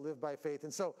righteous shall live by faith.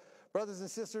 And so, brothers and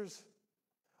sisters,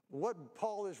 what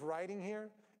Paul is writing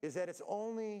here is that it's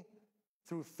only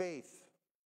through faith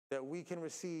that we can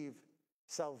receive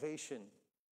salvation.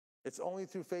 It's only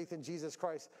through faith in Jesus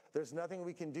Christ. There's nothing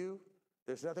we can do.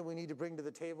 There's nothing we need to bring to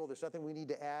the table. There's nothing we need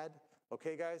to add.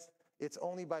 Okay, guys? It's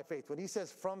only by faith. When he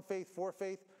says from faith for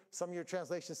faith, some of your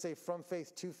translations say from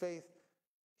faith to faith.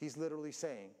 He's literally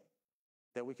saying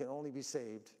that we can only be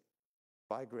saved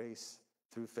by grace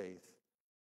through faith.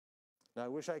 Now, I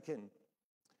wish I can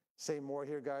say more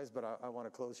here, guys, but I want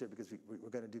to close here because we're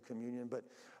going to do communion. But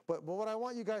what I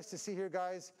want you guys to see here,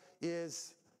 guys,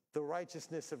 is the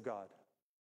righteousness of God,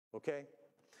 okay?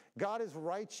 God is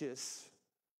righteous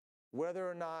whether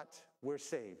or not we're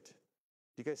saved.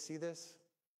 You guys see this?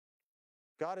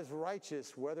 God is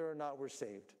righteous whether or not we're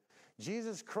saved.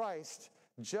 Jesus Christ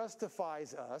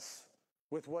justifies us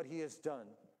with what he has done.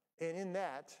 And in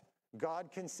that, God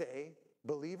can say,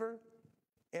 believer,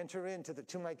 enter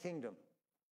into my kingdom,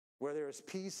 where there is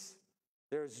peace,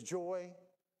 there is joy,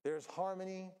 there is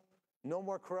harmony, no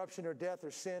more corruption or death or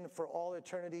sin. For all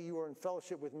eternity, you are in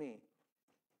fellowship with me,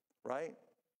 right?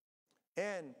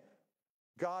 And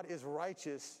God is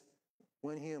righteous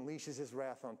when he unleashes his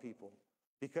wrath on people,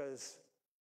 because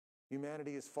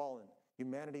humanity is fallen.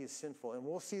 Humanity is sinful. And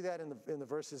we'll see that in the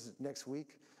verses next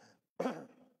week.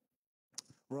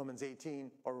 Romans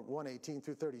 18, or 1:18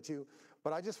 through 32.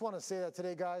 But I just want to say that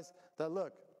today, guys, that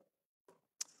look,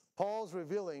 Paul's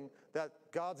revealing that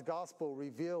God's gospel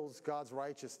reveals God's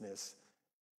righteousness.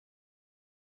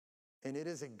 And it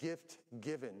is a gift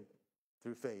given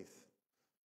through faith.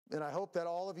 And I hope that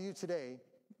all of you today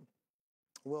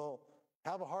will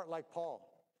have a heart like Paul.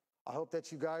 I hope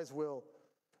that you guys will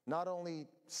not only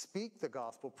speak the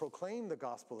gospel, proclaim the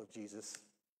gospel of Jesus,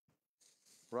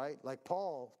 right? Like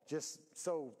Paul just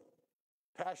so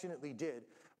passionately did.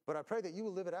 But I pray that you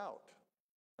will live it out.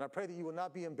 And I pray that you will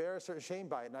not be embarrassed or ashamed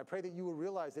by it. And I pray that you will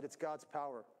realize that it's God's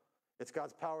power. It's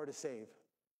God's power to save.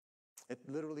 It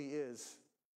literally is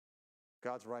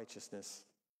God's righteousness.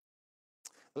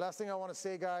 The last thing I want to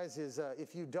say, guys, is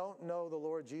if you don't know the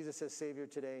Lord Jesus as Savior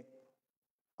today,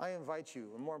 I invite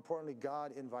you, and more importantly,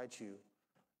 God invites you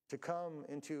to come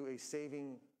into a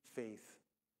saving faith,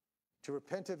 to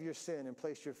repent of your sin and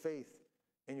place your faith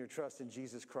and your trust in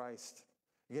Jesus Christ.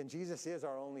 Again, Jesus is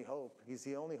our only hope. He's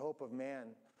the only hope of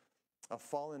man, a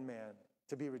fallen man,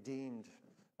 to be redeemed.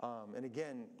 And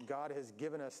again, God has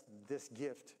given us this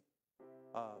gift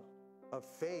of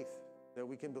faith that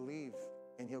we can believe,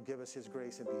 and he'll give us his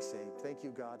grace and be saved. Thank you,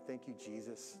 God. Thank you,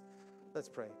 Jesus. Let's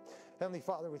pray. Heavenly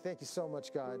Father, we thank you so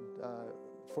much, God,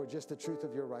 for just the truth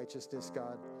of your righteousness,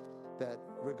 God, that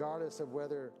regardless of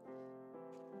whether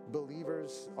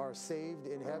believers are saved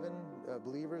in heaven,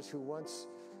 believers who once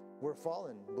were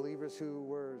fallen, believers who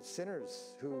were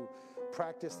sinners, who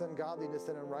practiced ungodliness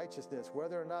and unrighteousness,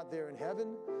 whether or not they're in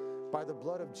heaven by the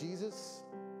blood of Jesus,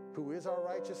 who is our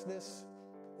righteousness,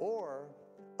 or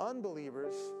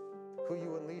unbelievers who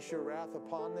you unleash your wrath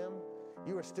upon them,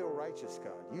 you are still righteous,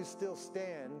 God. You still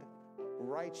stand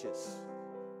righteous.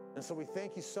 And so we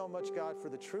thank you so much, God, for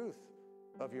the truth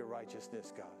of your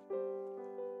righteousness, God.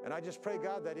 And I just pray,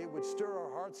 God, that it would stir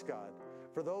our hearts, God,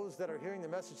 for those that are hearing the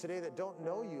message today that don't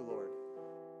know you, Lord,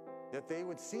 that they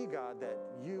would see, God, that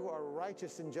you are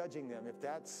righteous in judging them, if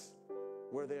that's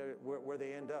where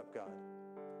they end up, God.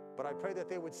 But I pray that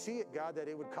they would see it, God, that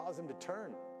it would cause them to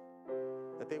turn,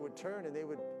 that they would turn and they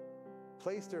would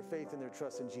place their faith and their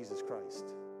trust in Jesus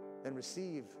Christ and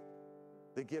receive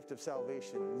the gift of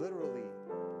salvation, literally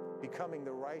becoming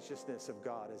the righteousness of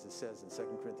God, as it says in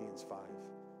 2 Corinthians 5.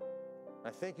 I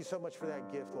thank you so much for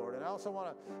that gift, Lord. And I also want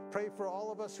to pray for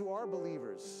all of us who are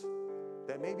believers,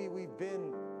 that maybe we've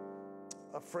been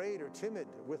afraid or timid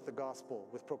with the gospel,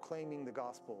 with proclaiming the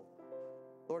gospel.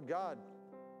 Lord God,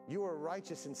 you are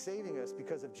righteous in saving us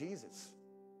because of Jesus.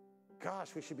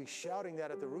 Gosh, we should be shouting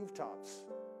that at the rooftops.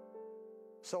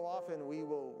 So often we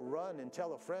will run and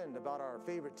tell a friend about our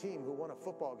favorite team who won a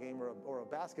football game or a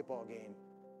basketball game.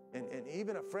 And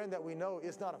even a friend that we know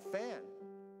is not a fan.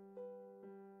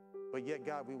 But yet,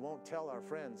 God, we won't tell our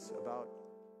friends about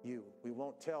you. We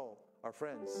won't tell our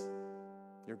friends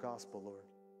your gospel, Lord.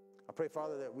 I pray,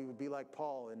 Father, that we would be like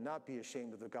Paul and not be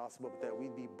ashamed of the gospel, but that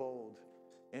we'd be bold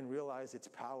and realize its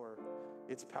power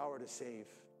to save,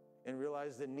 and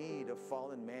realize the need of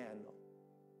fallen man,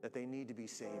 that they need to be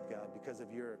saved, God, because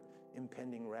of your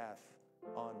impending wrath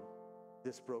on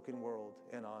this broken world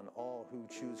and on all who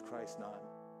choose Christ not.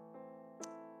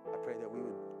 I pray that we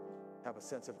would have a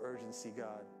sense of urgency,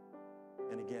 God,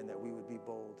 and again, that we would be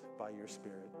bold by your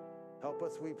Spirit. Help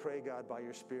us, we pray, God, by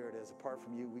your Spirit, as apart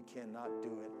from you, we cannot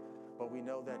do it. But we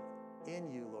know that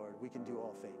in you, Lord, we can do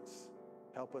all things.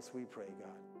 Help us, we pray,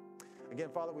 God. Again,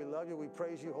 Father, we love you. We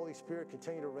praise you. Holy Spirit,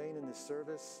 continue to reign in this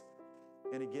service.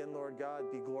 And again, Lord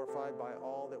God, be glorified by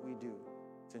all that we do.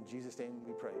 It's in Jesus' name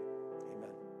we pray. Amen.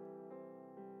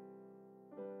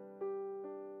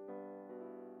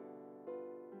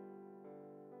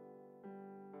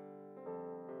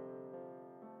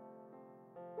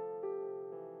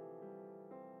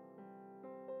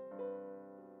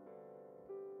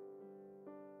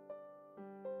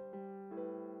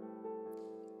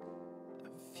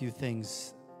 A few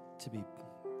things to be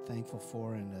thankful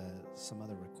for and some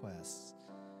other requests.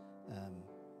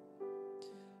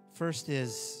 First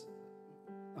is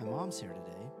my mom's here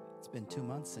today. It's been 2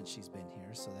 months since she's been here,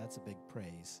 so that's a big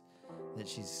praise that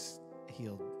she's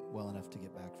healed well enough to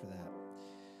get back for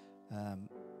that.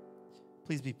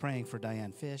 Please be praying for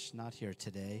Diane Fish, not here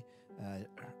today,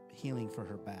 healing for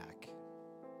her back.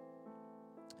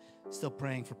 Still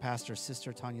praying for Pastor's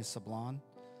sister, Tanya Sablon.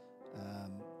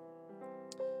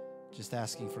 Just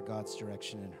asking for God's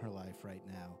direction in her life right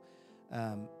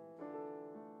now.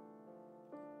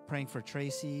 Praying for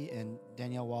Tracy and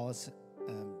Danielle Wallace,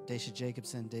 Daisha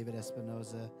Jacobson, David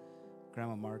Espinoza,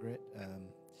 Grandma Margaret,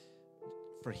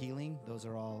 for healing. Those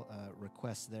are all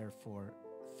requests there for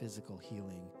physical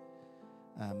healing.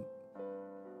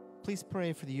 Please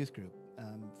pray for the youth group,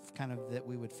 kind of that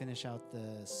we would finish out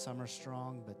the summer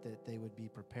strong, but that they would be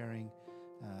preparing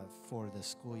for the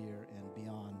school year and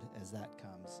beyond as that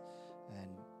comes. And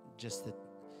just that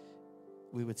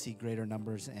we would see greater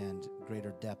numbers and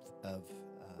greater depth of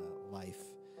life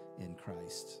in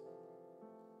Christ.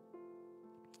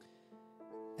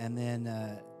 And then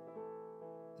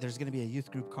there's going to be a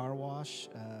youth group car wash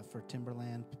for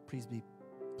Timberland. Please be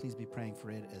praying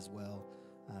for it as well,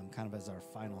 kind of as our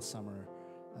final summer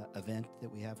event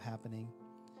that we have happening.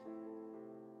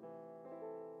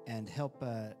 And help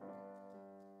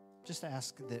just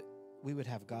ask that we would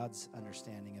have God's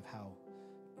understanding of how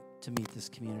to meet this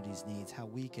community's needs, how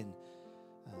we can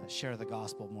share the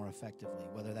gospel more effectively,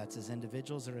 whether that's as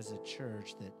individuals or as a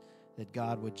church, that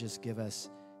God would just give us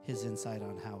his insight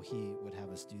on how he would have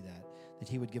us do that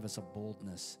he would give us a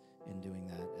boldness in doing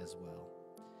that as well.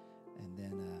 And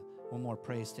then one more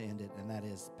praise to end it, and that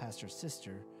is Pastor's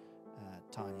sister,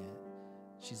 Tanya.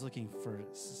 She's looking for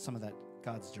some of that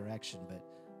God's direction,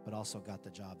 but also got the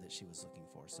job that she was looking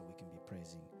for, so we can be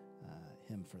praising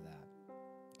him for that.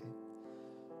 Okay?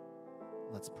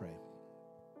 Let's pray.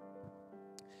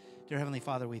 Dear Heavenly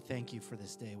Father, we thank you for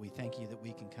this day. We thank you that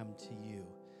we can come to you.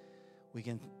 We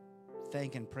can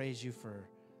thank and praise you for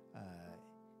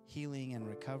healing and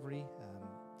recovery.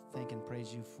 Thank and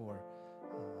praise you for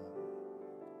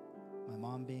my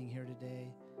mom being here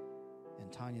today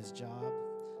and Tanya's job.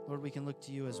 Lord, we can look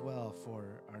to you as well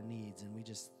for our needs, and we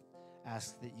just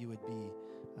ask that you would be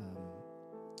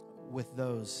with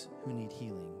those who need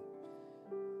healing.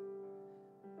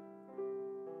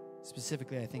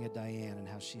 Specifically, I think of Diane and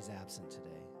how she's absent today.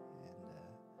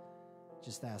 And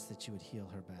just ask that you would heal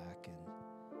her back and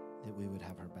that we would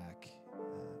have her back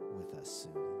with us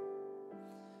soon.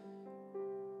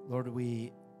 Lord,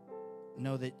 we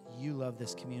know that you love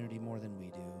this community more than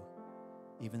we do,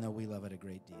 even though we love it a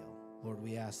great deal. Lord,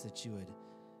 we ask that you would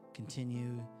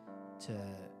continue to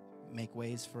make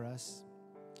ways for us,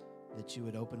 that you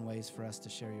would open ways for us to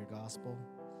share your gospel,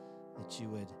 that you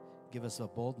would give us a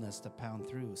boldness to pound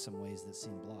through some ways that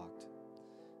seem blocked,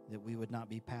 that we would not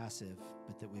be passive,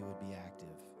 but that we would be active,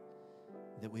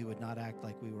 that we would not act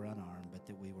like we were unarmed, but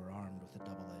that we were armed with a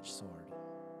double-edged sword.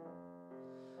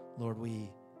 Lord,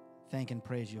 we thank and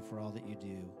praise you for all that you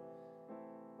do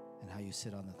and how you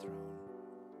sit on the throne.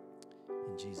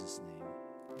 In Jesus' name,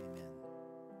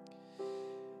 amen.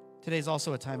 Today's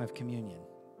also a time of communion,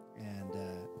 and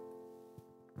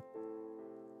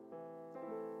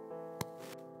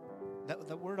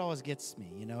that word always gets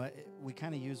me. You know, we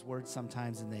kind of use words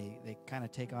sometimes, and they kind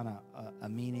of take on a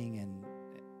meaning, and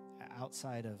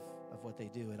outside of what they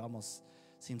do, it almost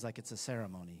seems like it's a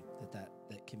ceremony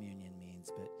that communion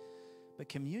means. But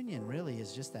communion really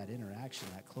is just that interaction,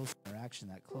 that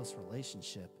close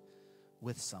relationship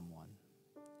with someone.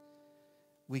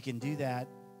 We can do that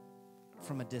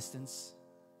from a distance,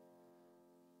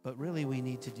 but really we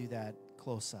need to do that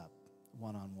close up,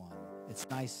 one-on-one. It's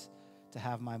nice to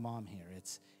have my mom here.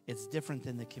 It's different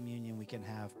than the communion we can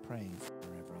have praying for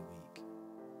her every week,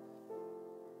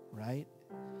 right?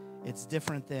 It's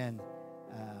different than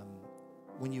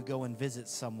when you go and visit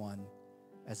someone,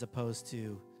 as opposed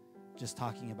to just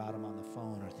talking about them on the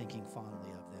phone or thinking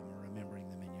fondly of them or remembering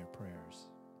them in your prayers.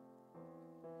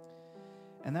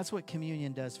 And that's what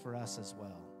communion does for us as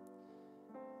well.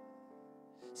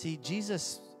 See,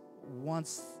 Jesus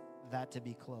wants that to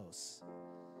be close.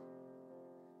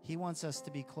 He wants us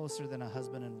to be closer than a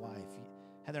husband and wife.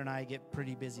 Heather and I get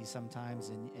pretty busy sometimes,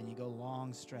 and you go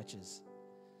long stretches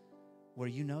where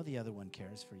you know the other one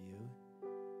cares for you.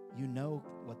 You know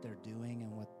what they're doing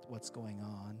and what's going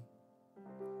on.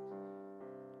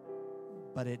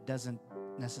 But it isn't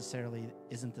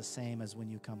the same as when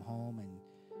you come home and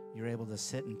you're able to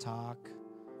sit and talk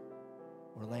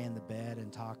or lay in the bed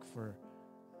and talk for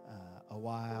a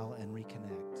while and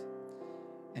reconnect.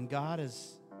 And God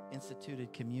has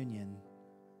instituted communion,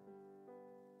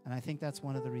 and I think that's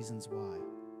one of the reasons why.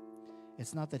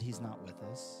 It's not that he's not with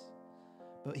us,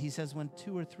 but he says, when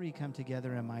 2 or 3 come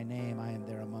together in my name, I am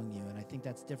there among you. And I think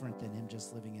that's different than him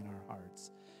just living in our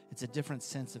hearts. It's a different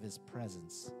sense of his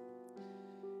presence.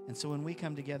 And so when we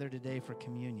come together today for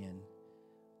communion,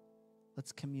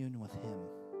 let's commune with him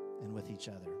and with each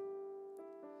other.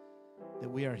 That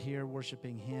we are here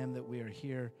worshiping him, that we are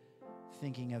here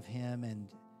thinking of him and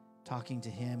talking to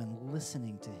him and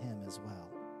listening to him as well.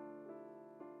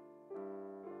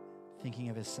 Thinking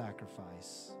of his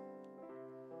sacrifice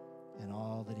and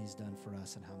all that he's done for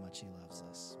us and how much he loves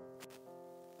us.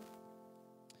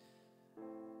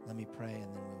 Let me pray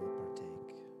and then we will partake.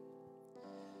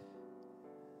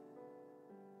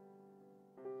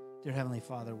 Dear Heavenly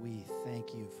Father, we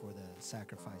thank you for the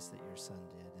sacrifice that your Son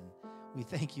did. And we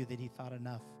thank you that he thought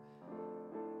enough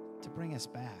to bring us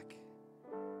back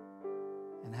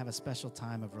and have a special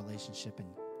time of relationship and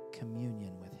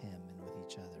communion with him and with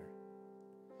each other.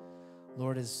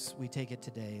 Lord, as we take it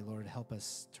today, Lord, help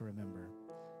us to remember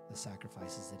the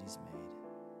sacrifices that he's made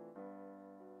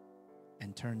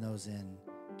and turn those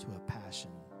into a passion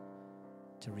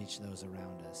to reach those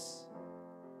around us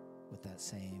with that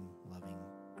same loving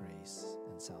grace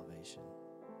and salvation.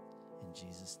 In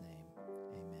Jesus' name,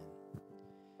 amen.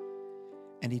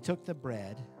 And he took the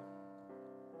bread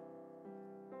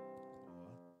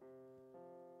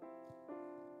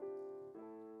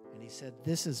and he said,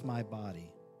 "This is my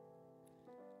body,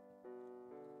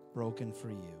 broken for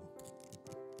you.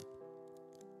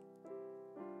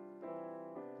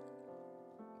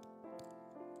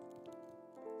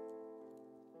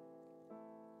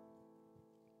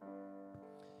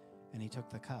 And he took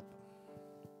the cup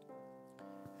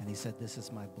and he said, "This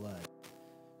is my blood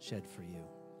shed for you."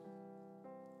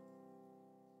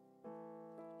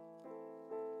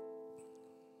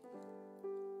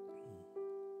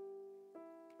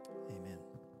 Amen.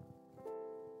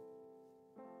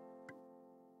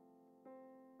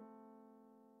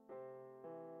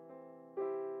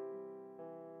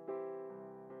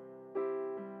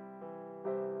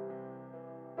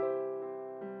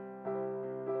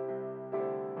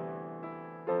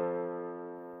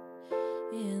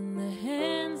 In the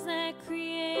hands that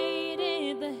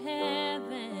created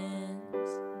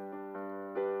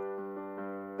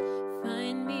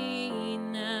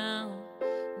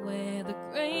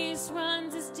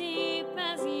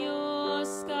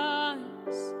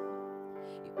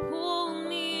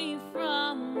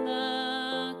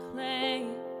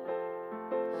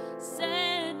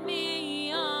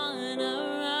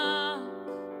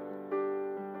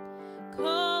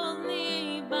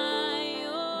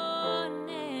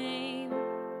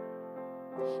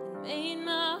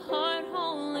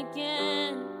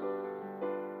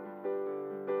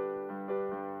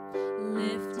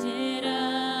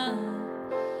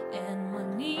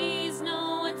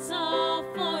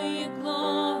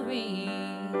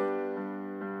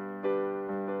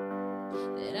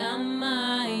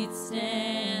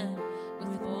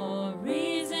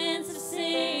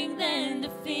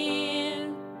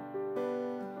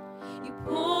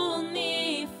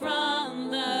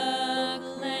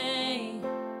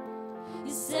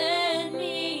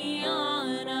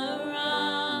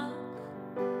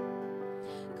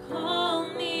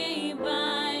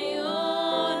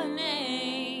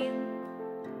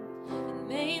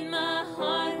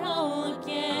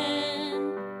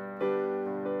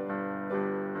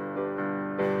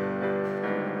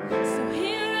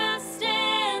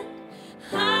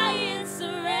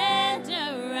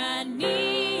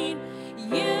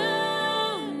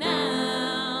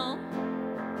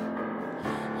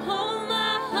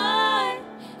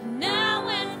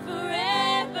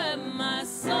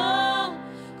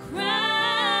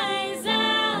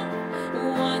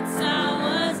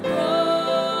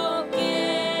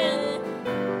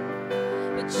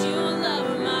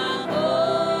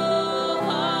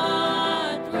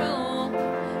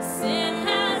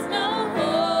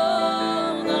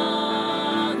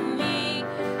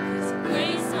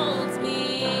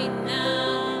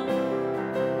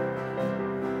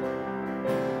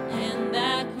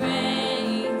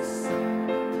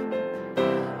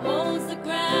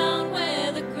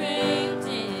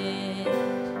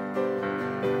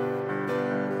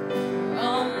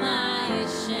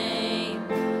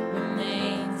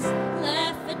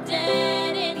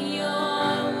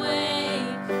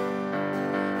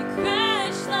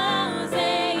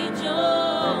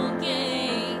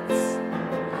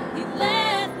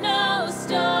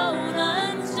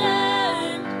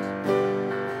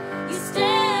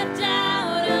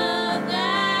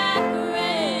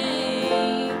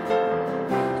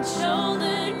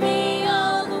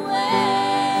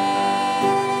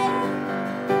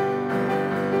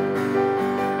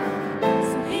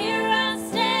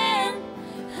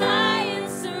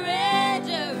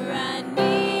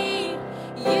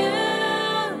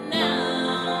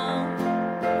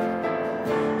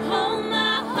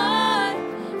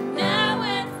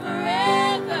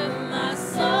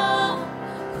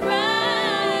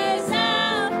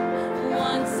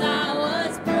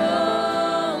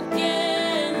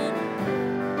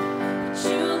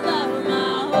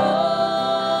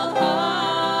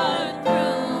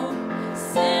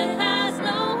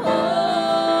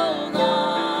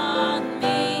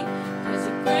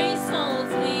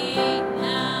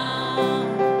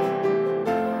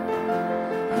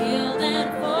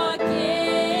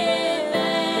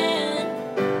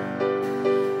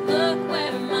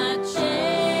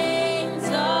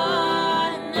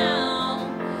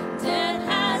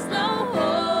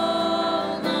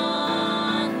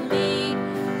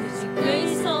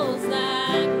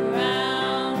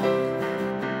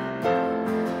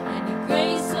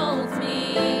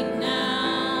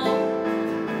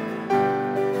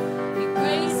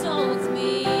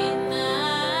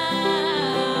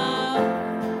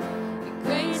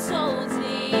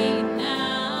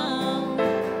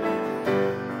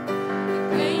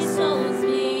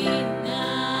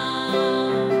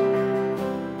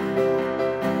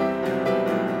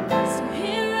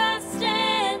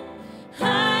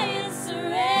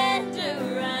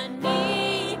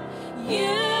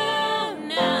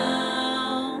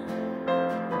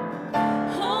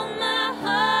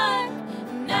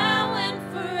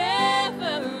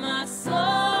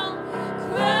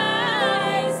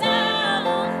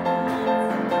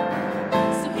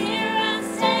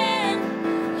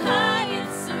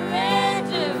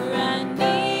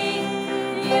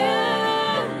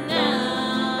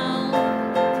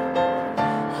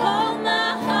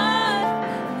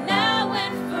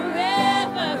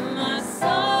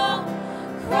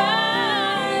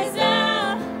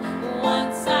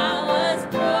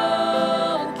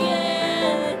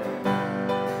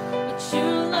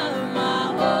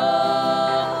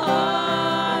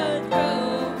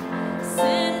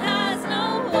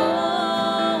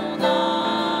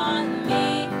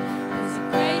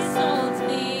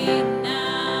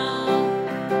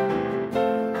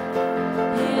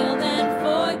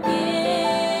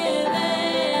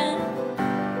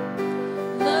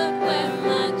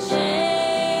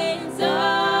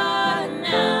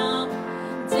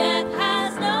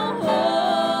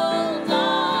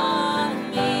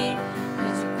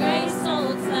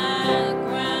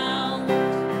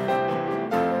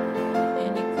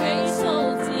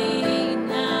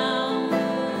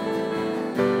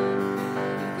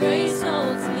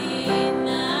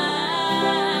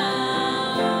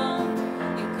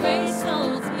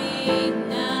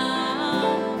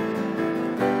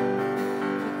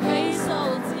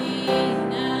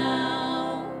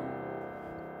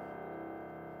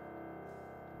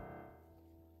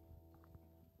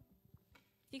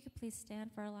could please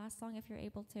stand for our last song if you're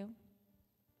able to.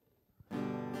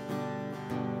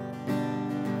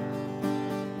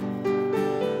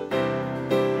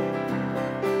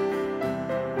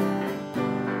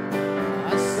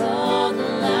 I saw the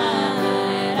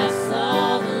light, I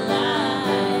saw the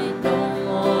light. No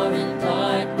more in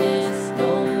darkness,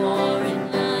 no more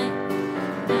in night.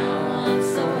 Now I'm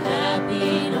so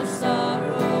happy, no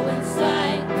sorrow in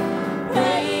sight.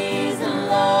 Praise the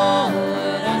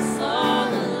Lord, I saw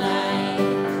the light.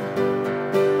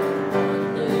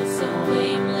 Wandered so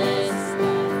aimless,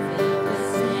 I filled with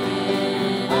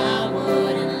sin. I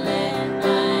wouldn't let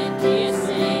my dear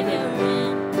Savior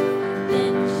in.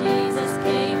 Then Jesus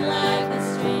came like a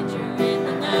stranger in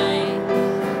the night.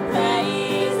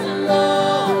 Praise the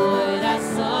Lord, I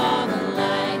saw the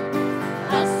light.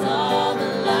 I saw the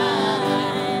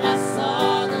light, I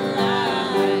saw the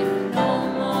light. No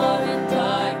more in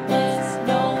darkness,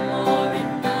 no more in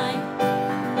night.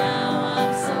 Now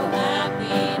I'm so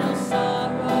happy, no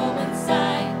sorrow in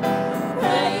sight.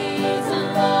 Praise the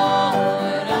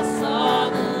Lord, I saw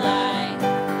the light.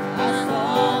 I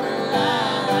saw the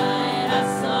light, I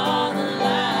saw the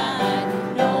light.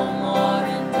 No more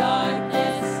in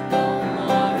darkness, no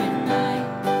more in night.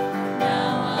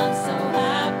 Now I'm so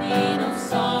happy, no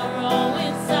sorrow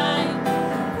in sight.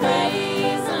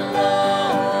 Praise the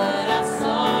Lord, I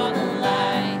saw the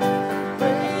light.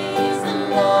 Praise the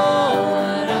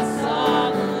Lord, I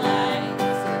saw the light.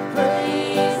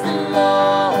 Praise the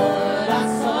Lord, I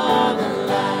saw the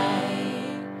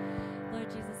light. Lord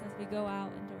Jesus, as we go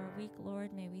out into our week,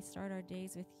 Lord, may we start our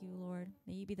days with you, Lord.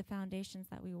 May you be the foundations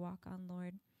that we walk on,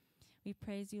 Lord. We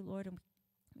praise you, Lord, and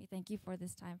we thank you for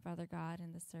this time, Father God,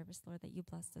 and this service, Lord, that you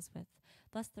blessed us with.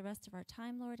 Bless the rest of our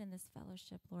time, Lord, in this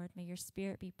fellowship, Lord. May your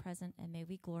spirit be present, and may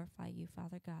we glorify you,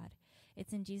 Father God.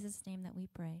 It's in Jesus' name that we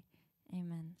pray.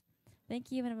 Amen.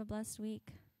 Thank you, and have a blessed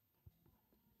week.